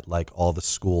at like all the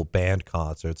school band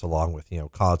concerts along with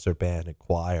concert band and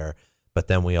choir, but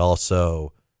then we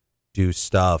also do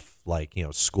stuff like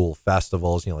school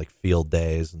festivals, like field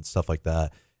days and stuff like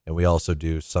that, and we also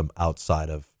do some outside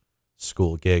of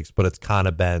school gigs. But it's kind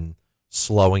of been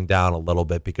slowing down a little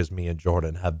bit because me and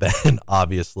Jordan have been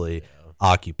obviously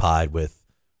occupied with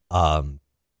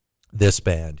this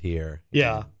band here.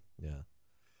 Yeah.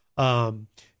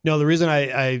 No, the reason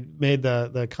I made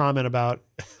the comment about,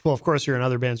 well, of course you're in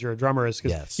other bands, you're a drummer, is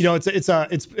because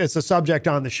it's a subject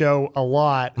on the show a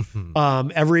lot.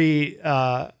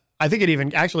 I think it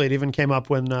even came up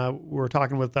when we were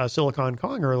talking with Silicon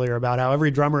Kong earlier about how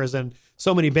every drummer is in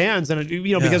so many bands, and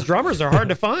because drummers are hard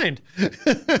to find.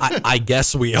 I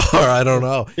guess we are. I don't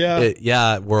know.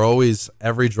 We're always,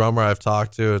 every drummer I've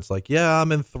talked to, it's like,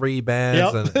 I'm in 3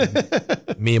 bands,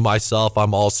 and me myself,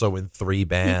 I'm also in 3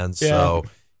 bands. So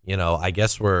I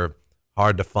guess we're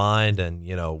hard to find, and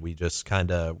we just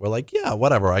we're like,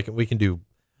 whatever. We can do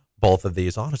both of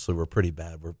these. Honestly, we're pretty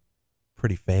bad. We're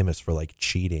pretty famous for like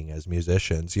cheating as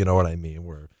musicians. You know what I mean?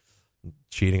 We're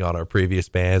cheating on our previous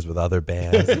bands with other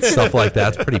bands and stuff like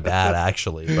that. It's pretty bad,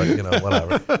 actually, but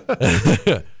whatever.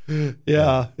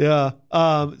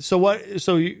 So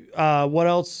what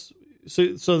else?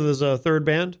 So there's a third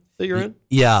band that you're in?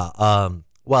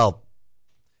 Well,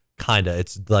 kind of.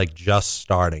 It's like just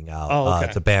starting out. Oh, okay.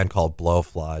 It's a band called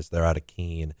Blowflies. They're out of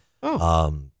Keene.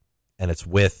 And it's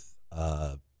with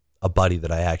a buddy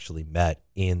that I actually met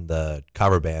in the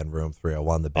cover band Room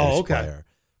 301, the bass player,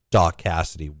 Doc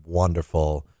Cassidy,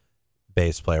 wonderful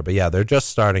bass player. But they're just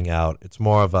starting out. It's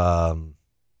more of a,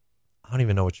 I don't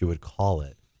even know what you would call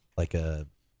it, like a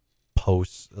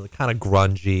post, kind of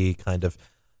grungy, kind of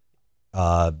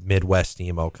Midwest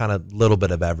emo, kind of little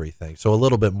bit of everything. So a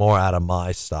little bit more out of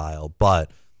my style, but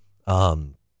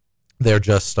they're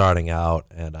just starting out,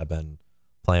 and I've been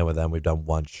playing with them. We've done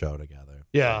one show together.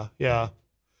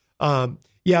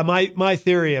 My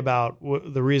theory about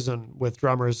the reason with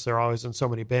drummers they're always in so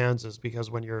many bands is because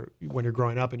when you're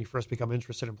growing up and you first become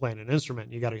interested in playing an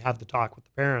instrument, you got to have the talk with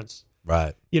the parents.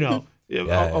 Right. A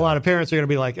lot of parents are going to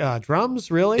be like, drums,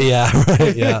 really? Yeah,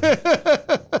 right.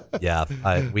 Yeah.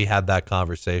 We had that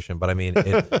conversation, but I mean,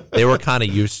 they were kind of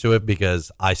used to it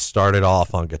because I started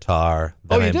off on guitar.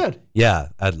 You did? Yeah,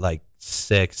 at like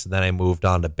 6. Then I moved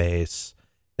on to bass,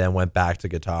 then went back to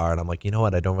guitar, and I'm like, you know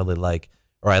what? I don't really like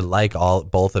or I like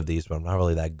both of these, but I'm not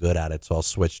really that good at it. So I'll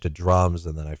switch to drums,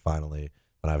 and then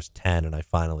when I was 10, and I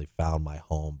finally found my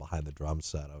home behind the drum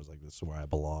set, I was like, this is where I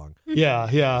belong. Yeah.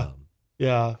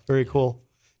 Very cool.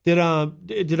 Did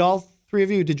all three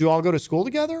of you? Did you all go to school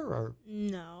together, or?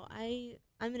 No,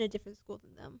 I'm in a different school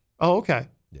than them. Oh, okay.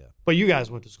 Yeah. But you guys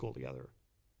went to school together.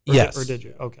 Yes. Or did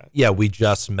you? Okay. Yeah, we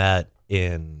just met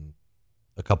in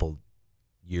a couple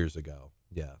years ago.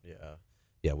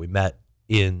 Yeah, we met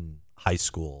in high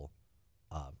school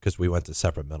because we went to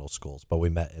separate middle schools, but we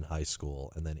met in high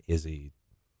school, and then Izzy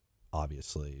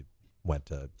obviously went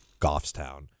to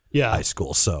Goffstown High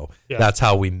School, so that's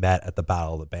how we met at the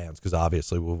Battle of the Bands, because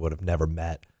obviously we would have never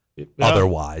met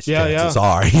otherwise. Chances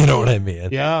are, you know what I mean?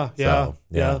 Yeah.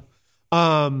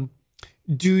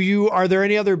 Are there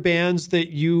any other bands that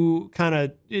you kind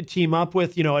of team up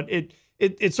with? You know,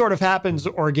 it sort of happens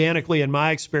organically in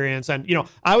my experience. And, you know,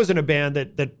 I was in a band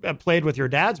that played with your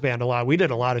dad's band a lot. We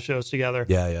did a lot of shows together.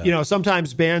 Yeah. You know,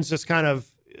 sometimes bands just kind of,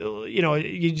 you know,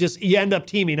 you end up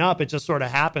teaming up. It just sort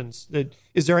of happens.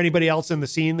 Is there anybody else in the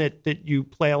scene that you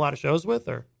play a lot of shows with,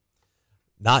 or?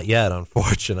 Not yet,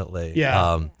 unfortunately.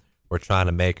 Yeah. We're trying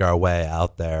to make our way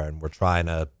out there, and we're trying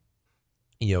to,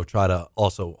 try to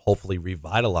also hopefully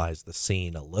revitalize the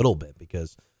scene a little bit,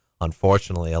 because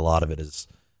unfortunately a lot of it has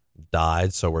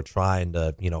died. So we're trying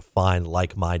to, find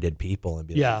like-minded people and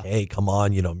be like, hey, come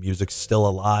on, music's still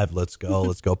alive. Let's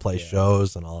go play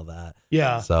shows and all that.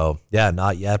 Yeah. So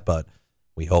not yet, but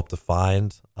we hope to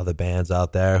find other bands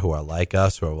out there who are like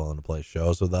us, who are willing to play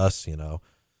shows with us.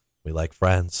 We like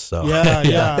friends. So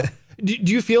yeah. Do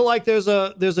you feel like there's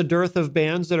a dearth of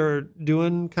bands that are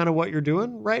doing kind of what you're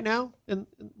doing right now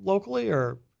locally,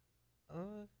 or?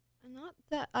 Not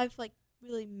that I've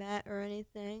really met or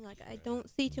anything. I don't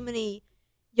see too many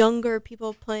younger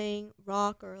people playing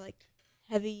rock or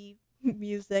heavy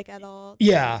music at all.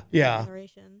 Yeah.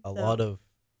 Generation. A lot of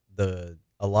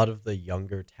the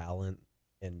younger talent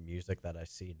in music that I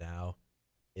see now,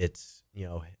 it's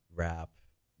rap,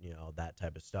 that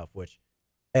type of stuff, which,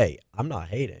 hey, I'm not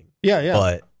hating. Yeah.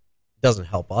 But doesn't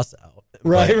help us out.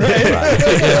 Right.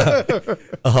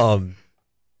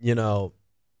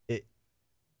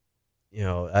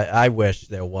 I wish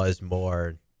there was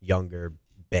more younger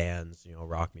bands,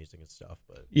 rock music and stuff,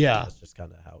 but that's just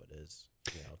kind of how it is,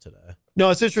 today. No,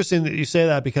 it's interesting that you say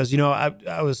that, because,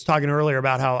 I was talking earlier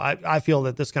about how I feel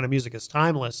that this kind of music is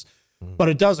timeless, but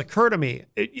it does occur to me,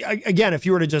 again, if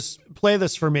you were to just play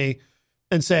this for me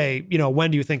and say,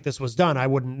 when do you think this was done? I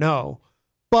wouldn't know.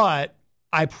 But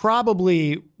I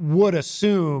probably would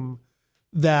assume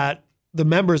that the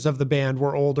members of the band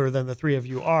were older than the three of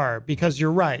you are, because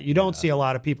you're right. You don't see a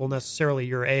lot of people necessarily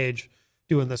your age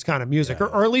doing this kind of music,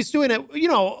 or at least doing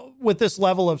it, with this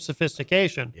level of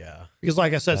sophistication. Yeah. Because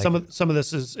like I said, some of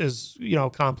this is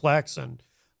complex, and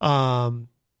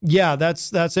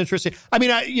that's interesting. I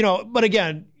mean, but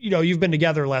again, you've been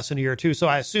together less than a year too, so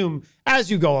I assume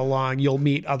as you go along, you'll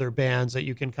meet other bands that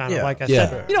you can kind of, like I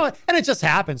said, and it just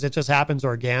happens. It just happens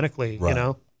organically,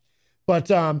 right.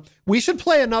 But we should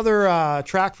play another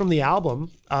track from the album.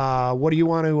 What do you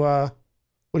want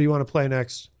to play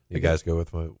next? You guys go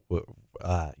with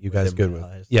you guys good with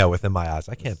eyes. Yeah, Within My Eyes.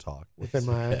 I can't talk. Within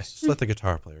My Eyes. Just let the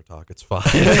guitar player talk. It's fine.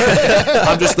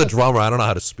 I'm just the drummer. I don't know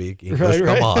how to speak English.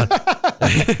 Right. Come All on.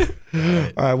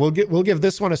 right, we'll give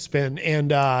this one a spin.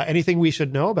 And anything we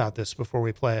should know about this before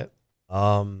we play it?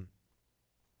 I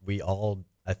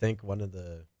think one of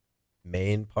the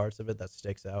main parts of it that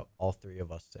sticks out, all three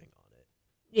of us sing on it.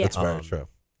 Yeah. That's very true.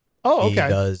 Oh,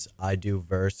 okay. I do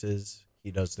verses, he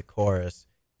does the chorus,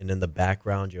 and in the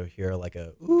background you'll hear like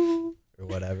a ooh or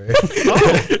whatever.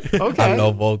 Oh, okay. I'm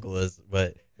no vocalist,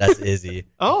 but that's Izzy.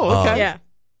 Oh, okay. Yeah.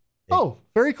 Oh,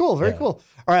 very cool. Very cool.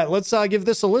 All right, let's give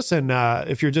this a listen.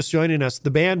 If you're just joining us, the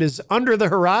band is Under the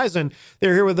Horizon.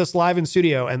 They're here with us live in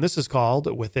studio, and this is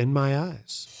called Within My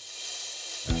Eyes.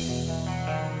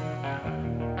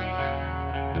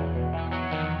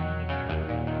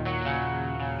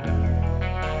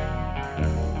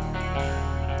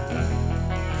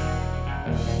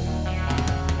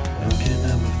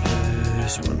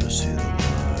 When I see the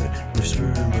light, whisper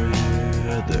in my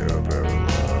ear, they are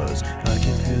paralyzed. I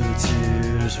can feel the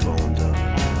tears falling down the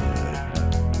night.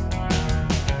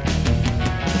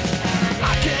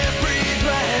 I can't breathe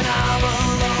when I'm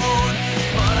alone,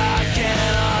 but I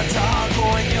cannot talk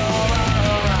when you're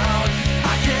around.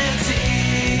 I can't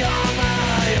see on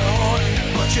my own,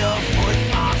 but you put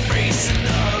my face in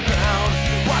the ground.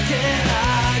 Why can't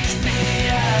I just be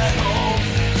at home?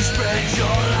 You spread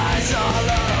your lies all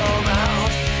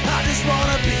around. I just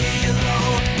wanna be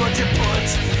alone, but you put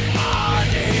my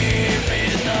name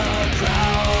in the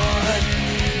crowd.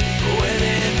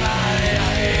 Within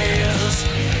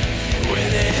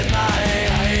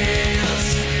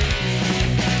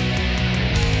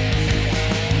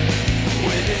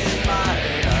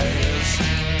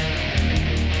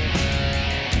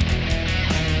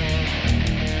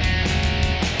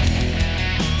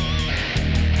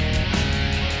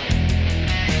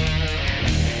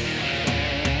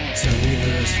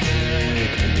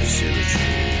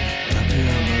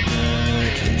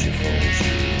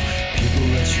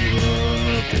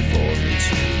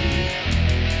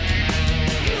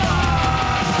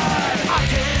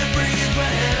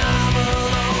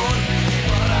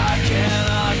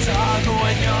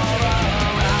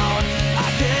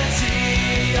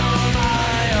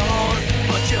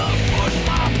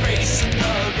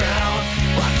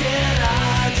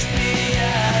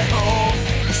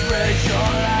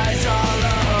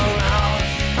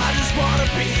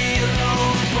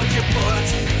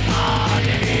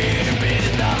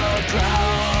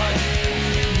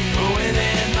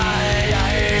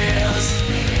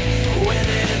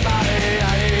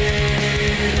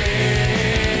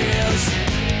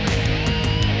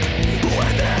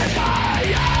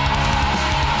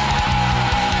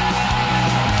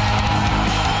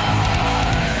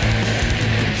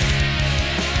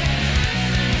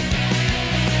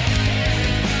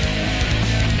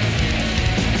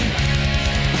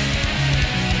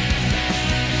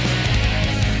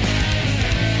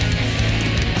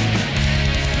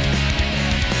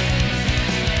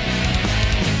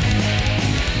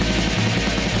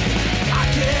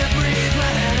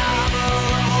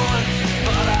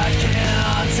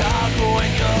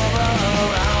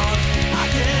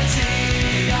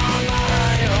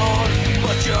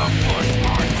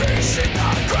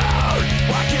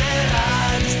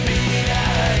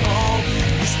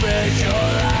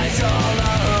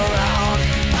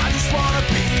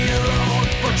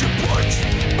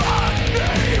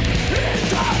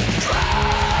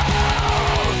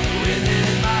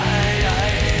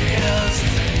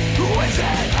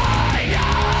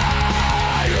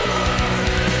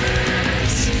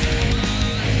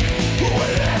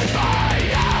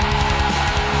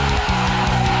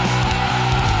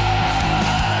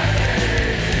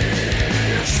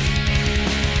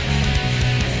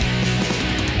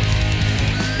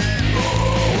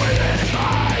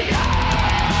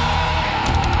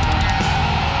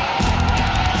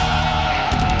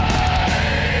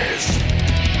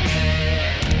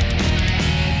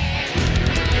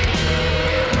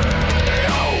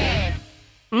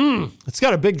It's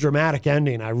got a big dramatic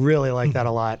ending. I really like that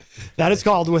a lot. That is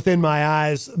called Within My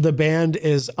Eyes. The band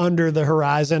is Under the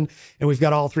Horizon, and we've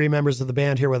got all three members of the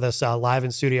band here with us live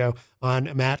in studio on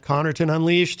Matt Connarton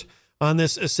Unleashed on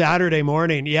this Saturday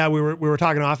morning. Yeah, we were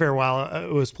talking off air while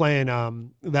it was playing.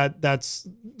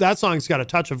 That song's got a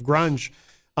touch of grunge,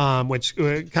 which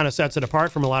kind of sets it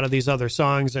apart from a lot of these other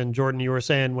songs. And Jordan, you were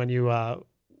saying when you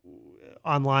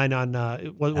online on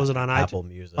what was it on Apple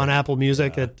Music? On Apple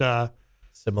Music, yeah.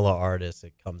 Similar artists,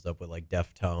 it comes up with like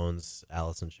Deftones,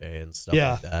 Alice in Chains, stuff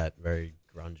like that. Very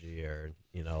grungy, or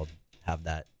have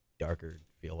that darker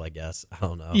feel, I guess. I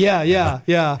don't know.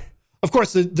 Yeah. Of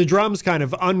course, the drums kind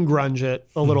of ungrunge it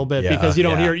a little bit because you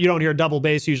don't hear double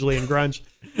bass usually in grunge.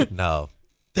 No.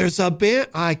 There's a band,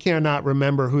 I cannot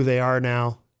remember who they are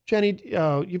now. Jenny,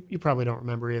 you probably don't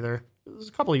remember either. It was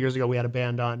a couple of years ago we had a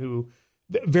band on who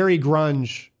very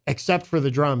grunge except for the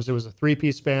drums. It was a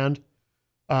 3-piece band.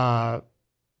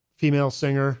 Female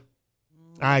singer.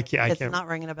 I can't. It's not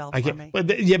ringing a bell for me. But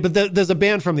there's a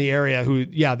band from the area who,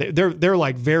 they're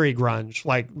like very grunge,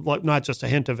 like not just a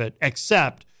hint of it,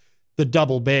 except the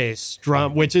double bass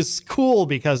drum, which is cool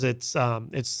because it's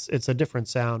a different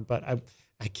sound. But I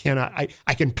cannot.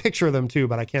 I can picture them too,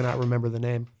 but I cannot remember the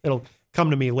name. It'll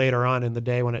come to me later on in the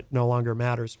day when it no longer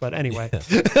matters. But anyway,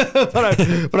 but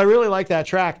I really like that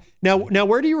track. Now,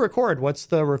 where do you record? What's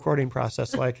the recording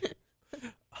process like?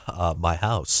 My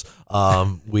house.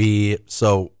 We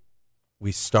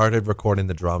started recording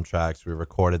the drum tracks. We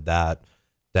recorded that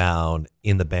down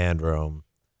in the band room.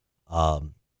 We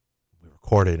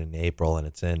recorded in April, and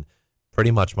it's in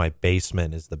pretty much my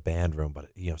basement is the band room. But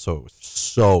so it was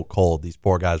so cold. These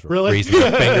poor guys were freezing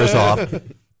their fingers off,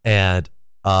 and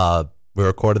we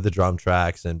recorded the drum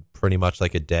tracks in pretty much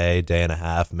like a day and a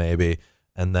half maybe,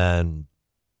 and then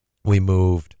we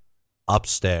moved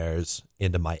upstairs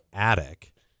into my attic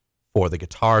for the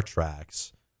guitar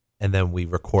tracks, and then we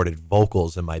recorded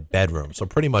vocals in my bedroom. So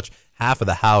pretty much half of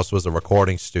the house was a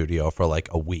recording studio for like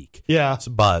a week. Yeah.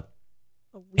 But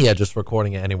just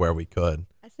recording it anywhere we could.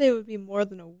 I'd say it would be more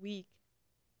than a week.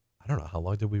 I don't know. How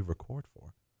long did we record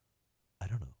for? I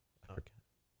don't know. I forget.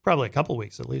 Probably a couple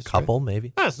weeks at least. Couple,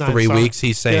 maybe? That's 3 weeks.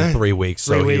 He's saying 3 weeks.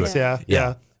 3 weeks, yeah.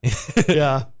 Yeah.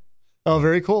 Oh,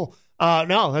 very cool.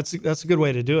 No, that's a good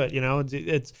way to do it.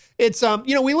 It's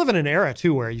we live in an era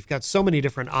too where you've got so many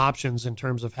different options in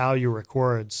terms of how you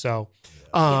record. So,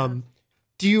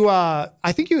 do you?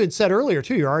 I think you had said earlier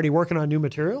too. You're already working on new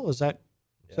material. Is that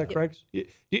correct? Do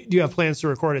you have plans to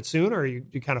record it soon, or are you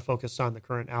kind of focused on the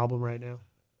current album right now?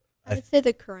 I would say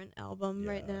the current album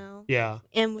right now. Yeah.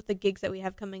 And with the gigs that we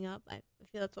have coming up, I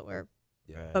feel that's what we're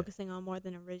focusing on more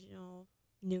than original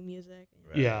new music.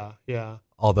 Right. Yeah.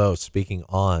 Although speaking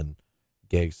on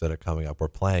gigs that are coming up, we're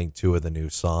playing 2 of the new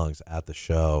songs at the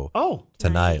show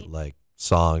tonight, like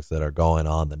songs that are going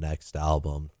on the next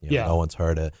album. No one's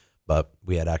heard it, but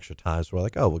we had extra times where we're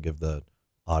like, we'll give the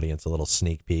audience a little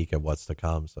sneak peek at what's to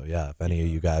come. So if any of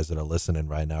you guys that are listening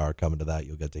right now are coming to that,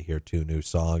 you'll get to hear 2 new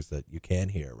songs that you can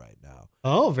hear right now.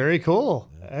 Oh, very cool.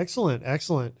 Yeah. Excellent.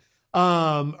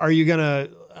 Are you gonna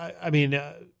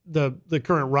the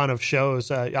current run of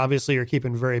shows, obviously you're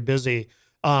keeping very busy.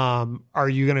 Are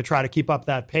you going to try to keep up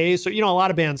that pace? Or, a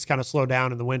lot of bands kind of slow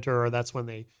down in the winter, or that's when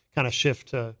they kind of shift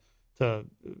to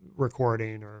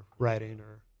recording or writing,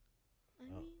 or.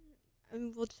 I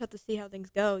mean, we'll just have to see how things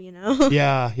go,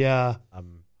 Yeah.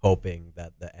 I'm hoping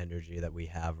that the energy that we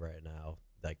have right now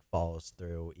like follows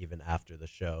through even after the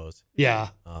shows. Yeah.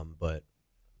 But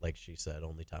like she said,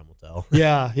 only time will tell.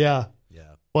 Yeah.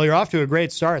 Well, you're off to a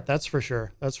great start. That's for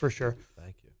sure.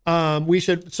 Thank you. We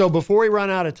should, so before we run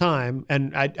out of time,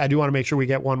 and I do want to make sure we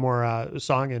get one more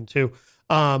song in too.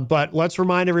 But let's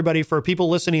remind everybody, for people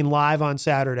listening live on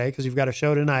Saturday, because you've got a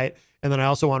show tonight. And then I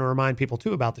also want to remind people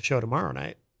too about the show tomorrow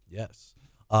night. Yes.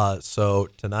 So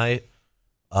tonight,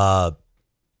 You're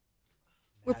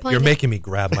making me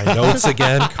grab my notes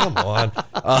again. Come on.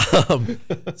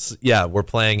 We're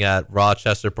playing at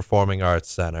Rochester Performing Arts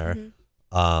Center.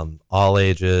 Mm-hmm. All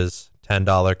ages,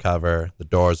 $10 cover. The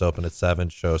doors open at 7.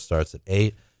 Show starts at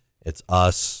 8. It's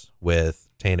us with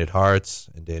Tainted Hearts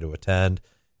and Day to Attend.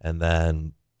 And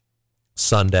then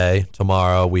Sunday,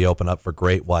 tomorrow, we open up for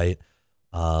Great White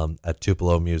at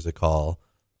Tupelo Music Hall.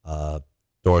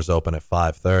 Doors open at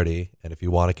 5:30. And if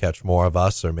you want to catch more of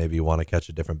us, or maybe you want to catch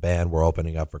a different band, we're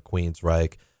opening up for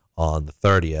Queensryche on the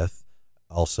 30th,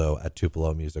 also at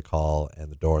Tupelo Music Hall,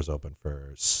 and the doors open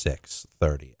for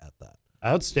 6:30 at that.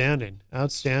 Outstanding.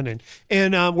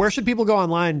 And where should people go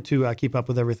online to keep up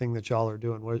with everything that y'all are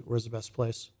doing? Where's the best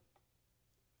place?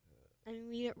 I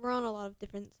mean, we're on a lot of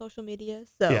different social media,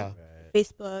 so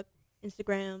Facebook,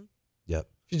 Instagram. Yep.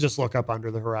 you just look up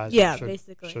Under the Horizon. Yeah,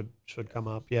 basically. Should come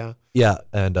up. Yeah. Yeah,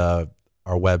 and our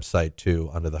website too,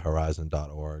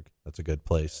 underthehorizon.org. That's a good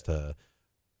place to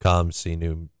come see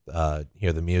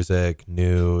hear the music,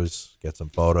 news, get some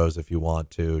photos if you want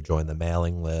to, join the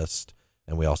mailing list.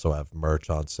 And we also have merch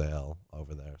on sale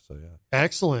over there. So yeah.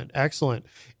 Excellent.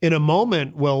 In a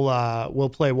moment,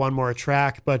 we'll play one more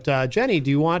track. But Jenny,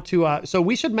 do you want to? So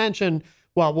we should mention.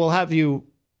 Well, we'll have you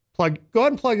go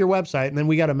ahead and plug your website, and then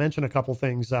we got to mention a couple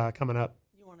things coming up.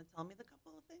 You want to tell me the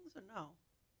couple of things or no?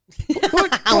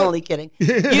 I'm only kidding.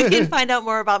 You can find out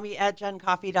more about me at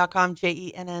jenncoffey.com,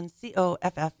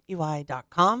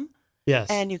 JENNCOFFEY.com. Yes.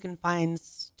 And you can find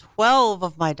 12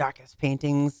 of my darkest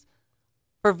paintings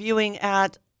for viewing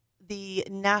at the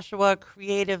Nashua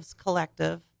Creatives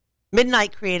Collective,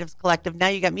 Midnight Creatives Collective. Now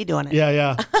you got me doing it.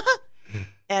 Yeah.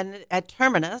 And at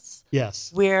Terminus,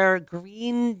 yes, where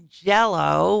Green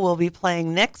Jello will be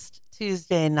playing next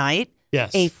Tuesday night.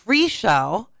 Yes. A free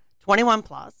show, 21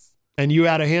 plus. And you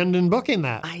had a hand in booking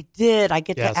that. I did. I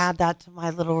get to add that to my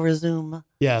little resume.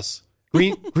 Yes.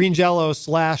 Green Jello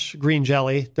 / Green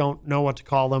Jelly. Don't know what to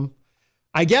call them.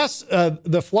 I guess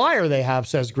the flyer they have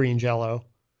says Green Jello.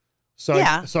 So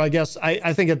yeah. I guess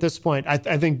I think at this point, I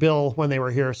think Bill, when they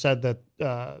were here, said that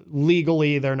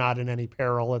legally they're not in any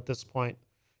peril at this point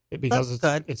because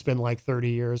it's been like 30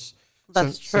 years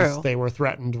since they were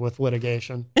threatened with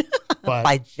litigation. But,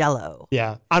 by Jello.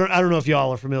 Yeah. I don't know if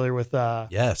y'all are familiar with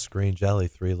yes, Green Jelly,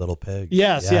 Three Little Pigs.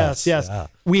 Yes. Yeah.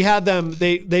 We had them,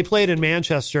 they played in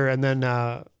Manchester, and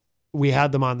then we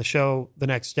had them on the show the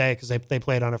next day because they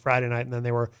played on a Friday night, and then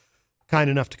they were kind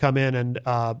enough to come in, and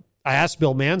I asked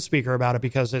Bill Manspeaker about it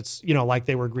because it's, like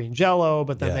they were Green Jello,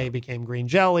 but then they became Green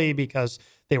Jelly because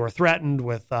they were threatened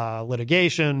with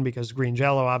litigation because Green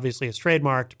Jello obviously is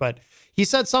trademarked. But he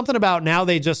said something about now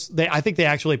I think they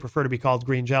actually prefer to be called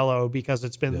Green Jello because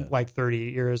it's been like 30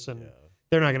 years and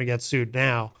they're not going to get sued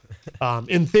now,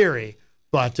 in theory.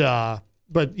 But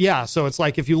yeah, so it's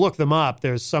like if you look them up,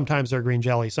 sometimes they're Green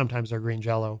Jelly, sometimes they're Green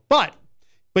Jello. But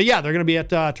yeah, they're going to be at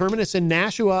Terminus in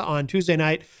Nashua on Tuesday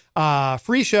night.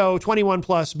 Free show, 21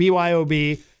 plus,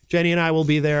 BYOB. Jenny and I will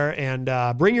be there,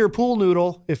 and bring your pool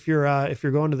noodle if you're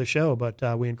going to the show. But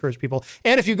we encourage people,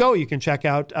 and if you go, you can check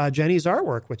out Jenny's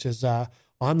artwork, which is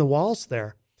on the walls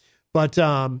there. But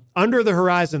Under the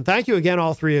Horizon, thank you again,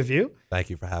 all three of you. Thank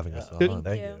you for having us on.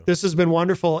 Thank you. This has been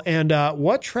wonderful. And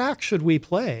what track should we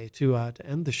play to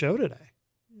end the show today?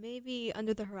 Maybe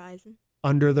Under the Horizon.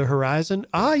 Under the Horizon.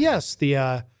 Ah, yes,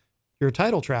 your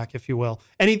title track, if you will.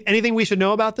 Anything we should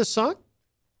know about this song?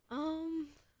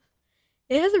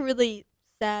 It has a really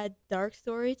sad, dark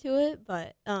story to it,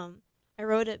 but I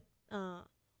wrote it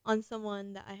on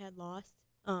someone that I had lost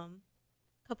a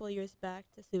couple of years back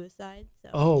to suicide. So.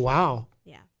 Oh, wow.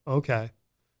 Yeah. Okay.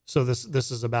 So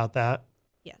this is about that?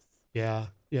 Yes. Yeah.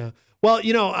 Well,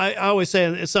 I always say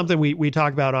it's something we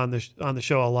talk about on the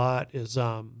show a lot is,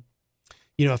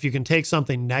 if you can take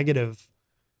something negative,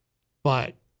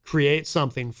 but create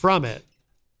something from it,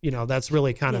 that's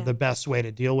really kind of the best way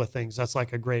to deal with things. That's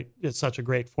like it's such a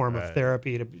great form of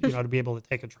therapy to be able to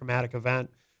take a traumatic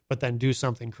event, but then do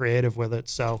something creative with it.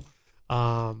 So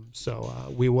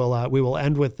we will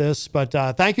end with this, but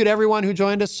thank you to everyone who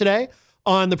joined us today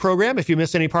on the program. If you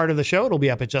missed any part of the show, it'll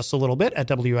be up at just a little bit at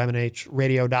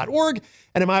WMNHradio.org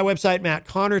and at my website,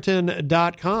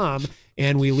 mattconnerton.com.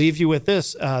 And we leave you with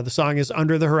this. The song is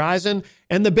Under the Horizon,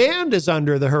 and the band is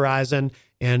Under the Horizon.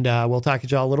 And we'll talk to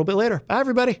y'all a little bit later. Bye,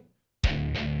 everybody.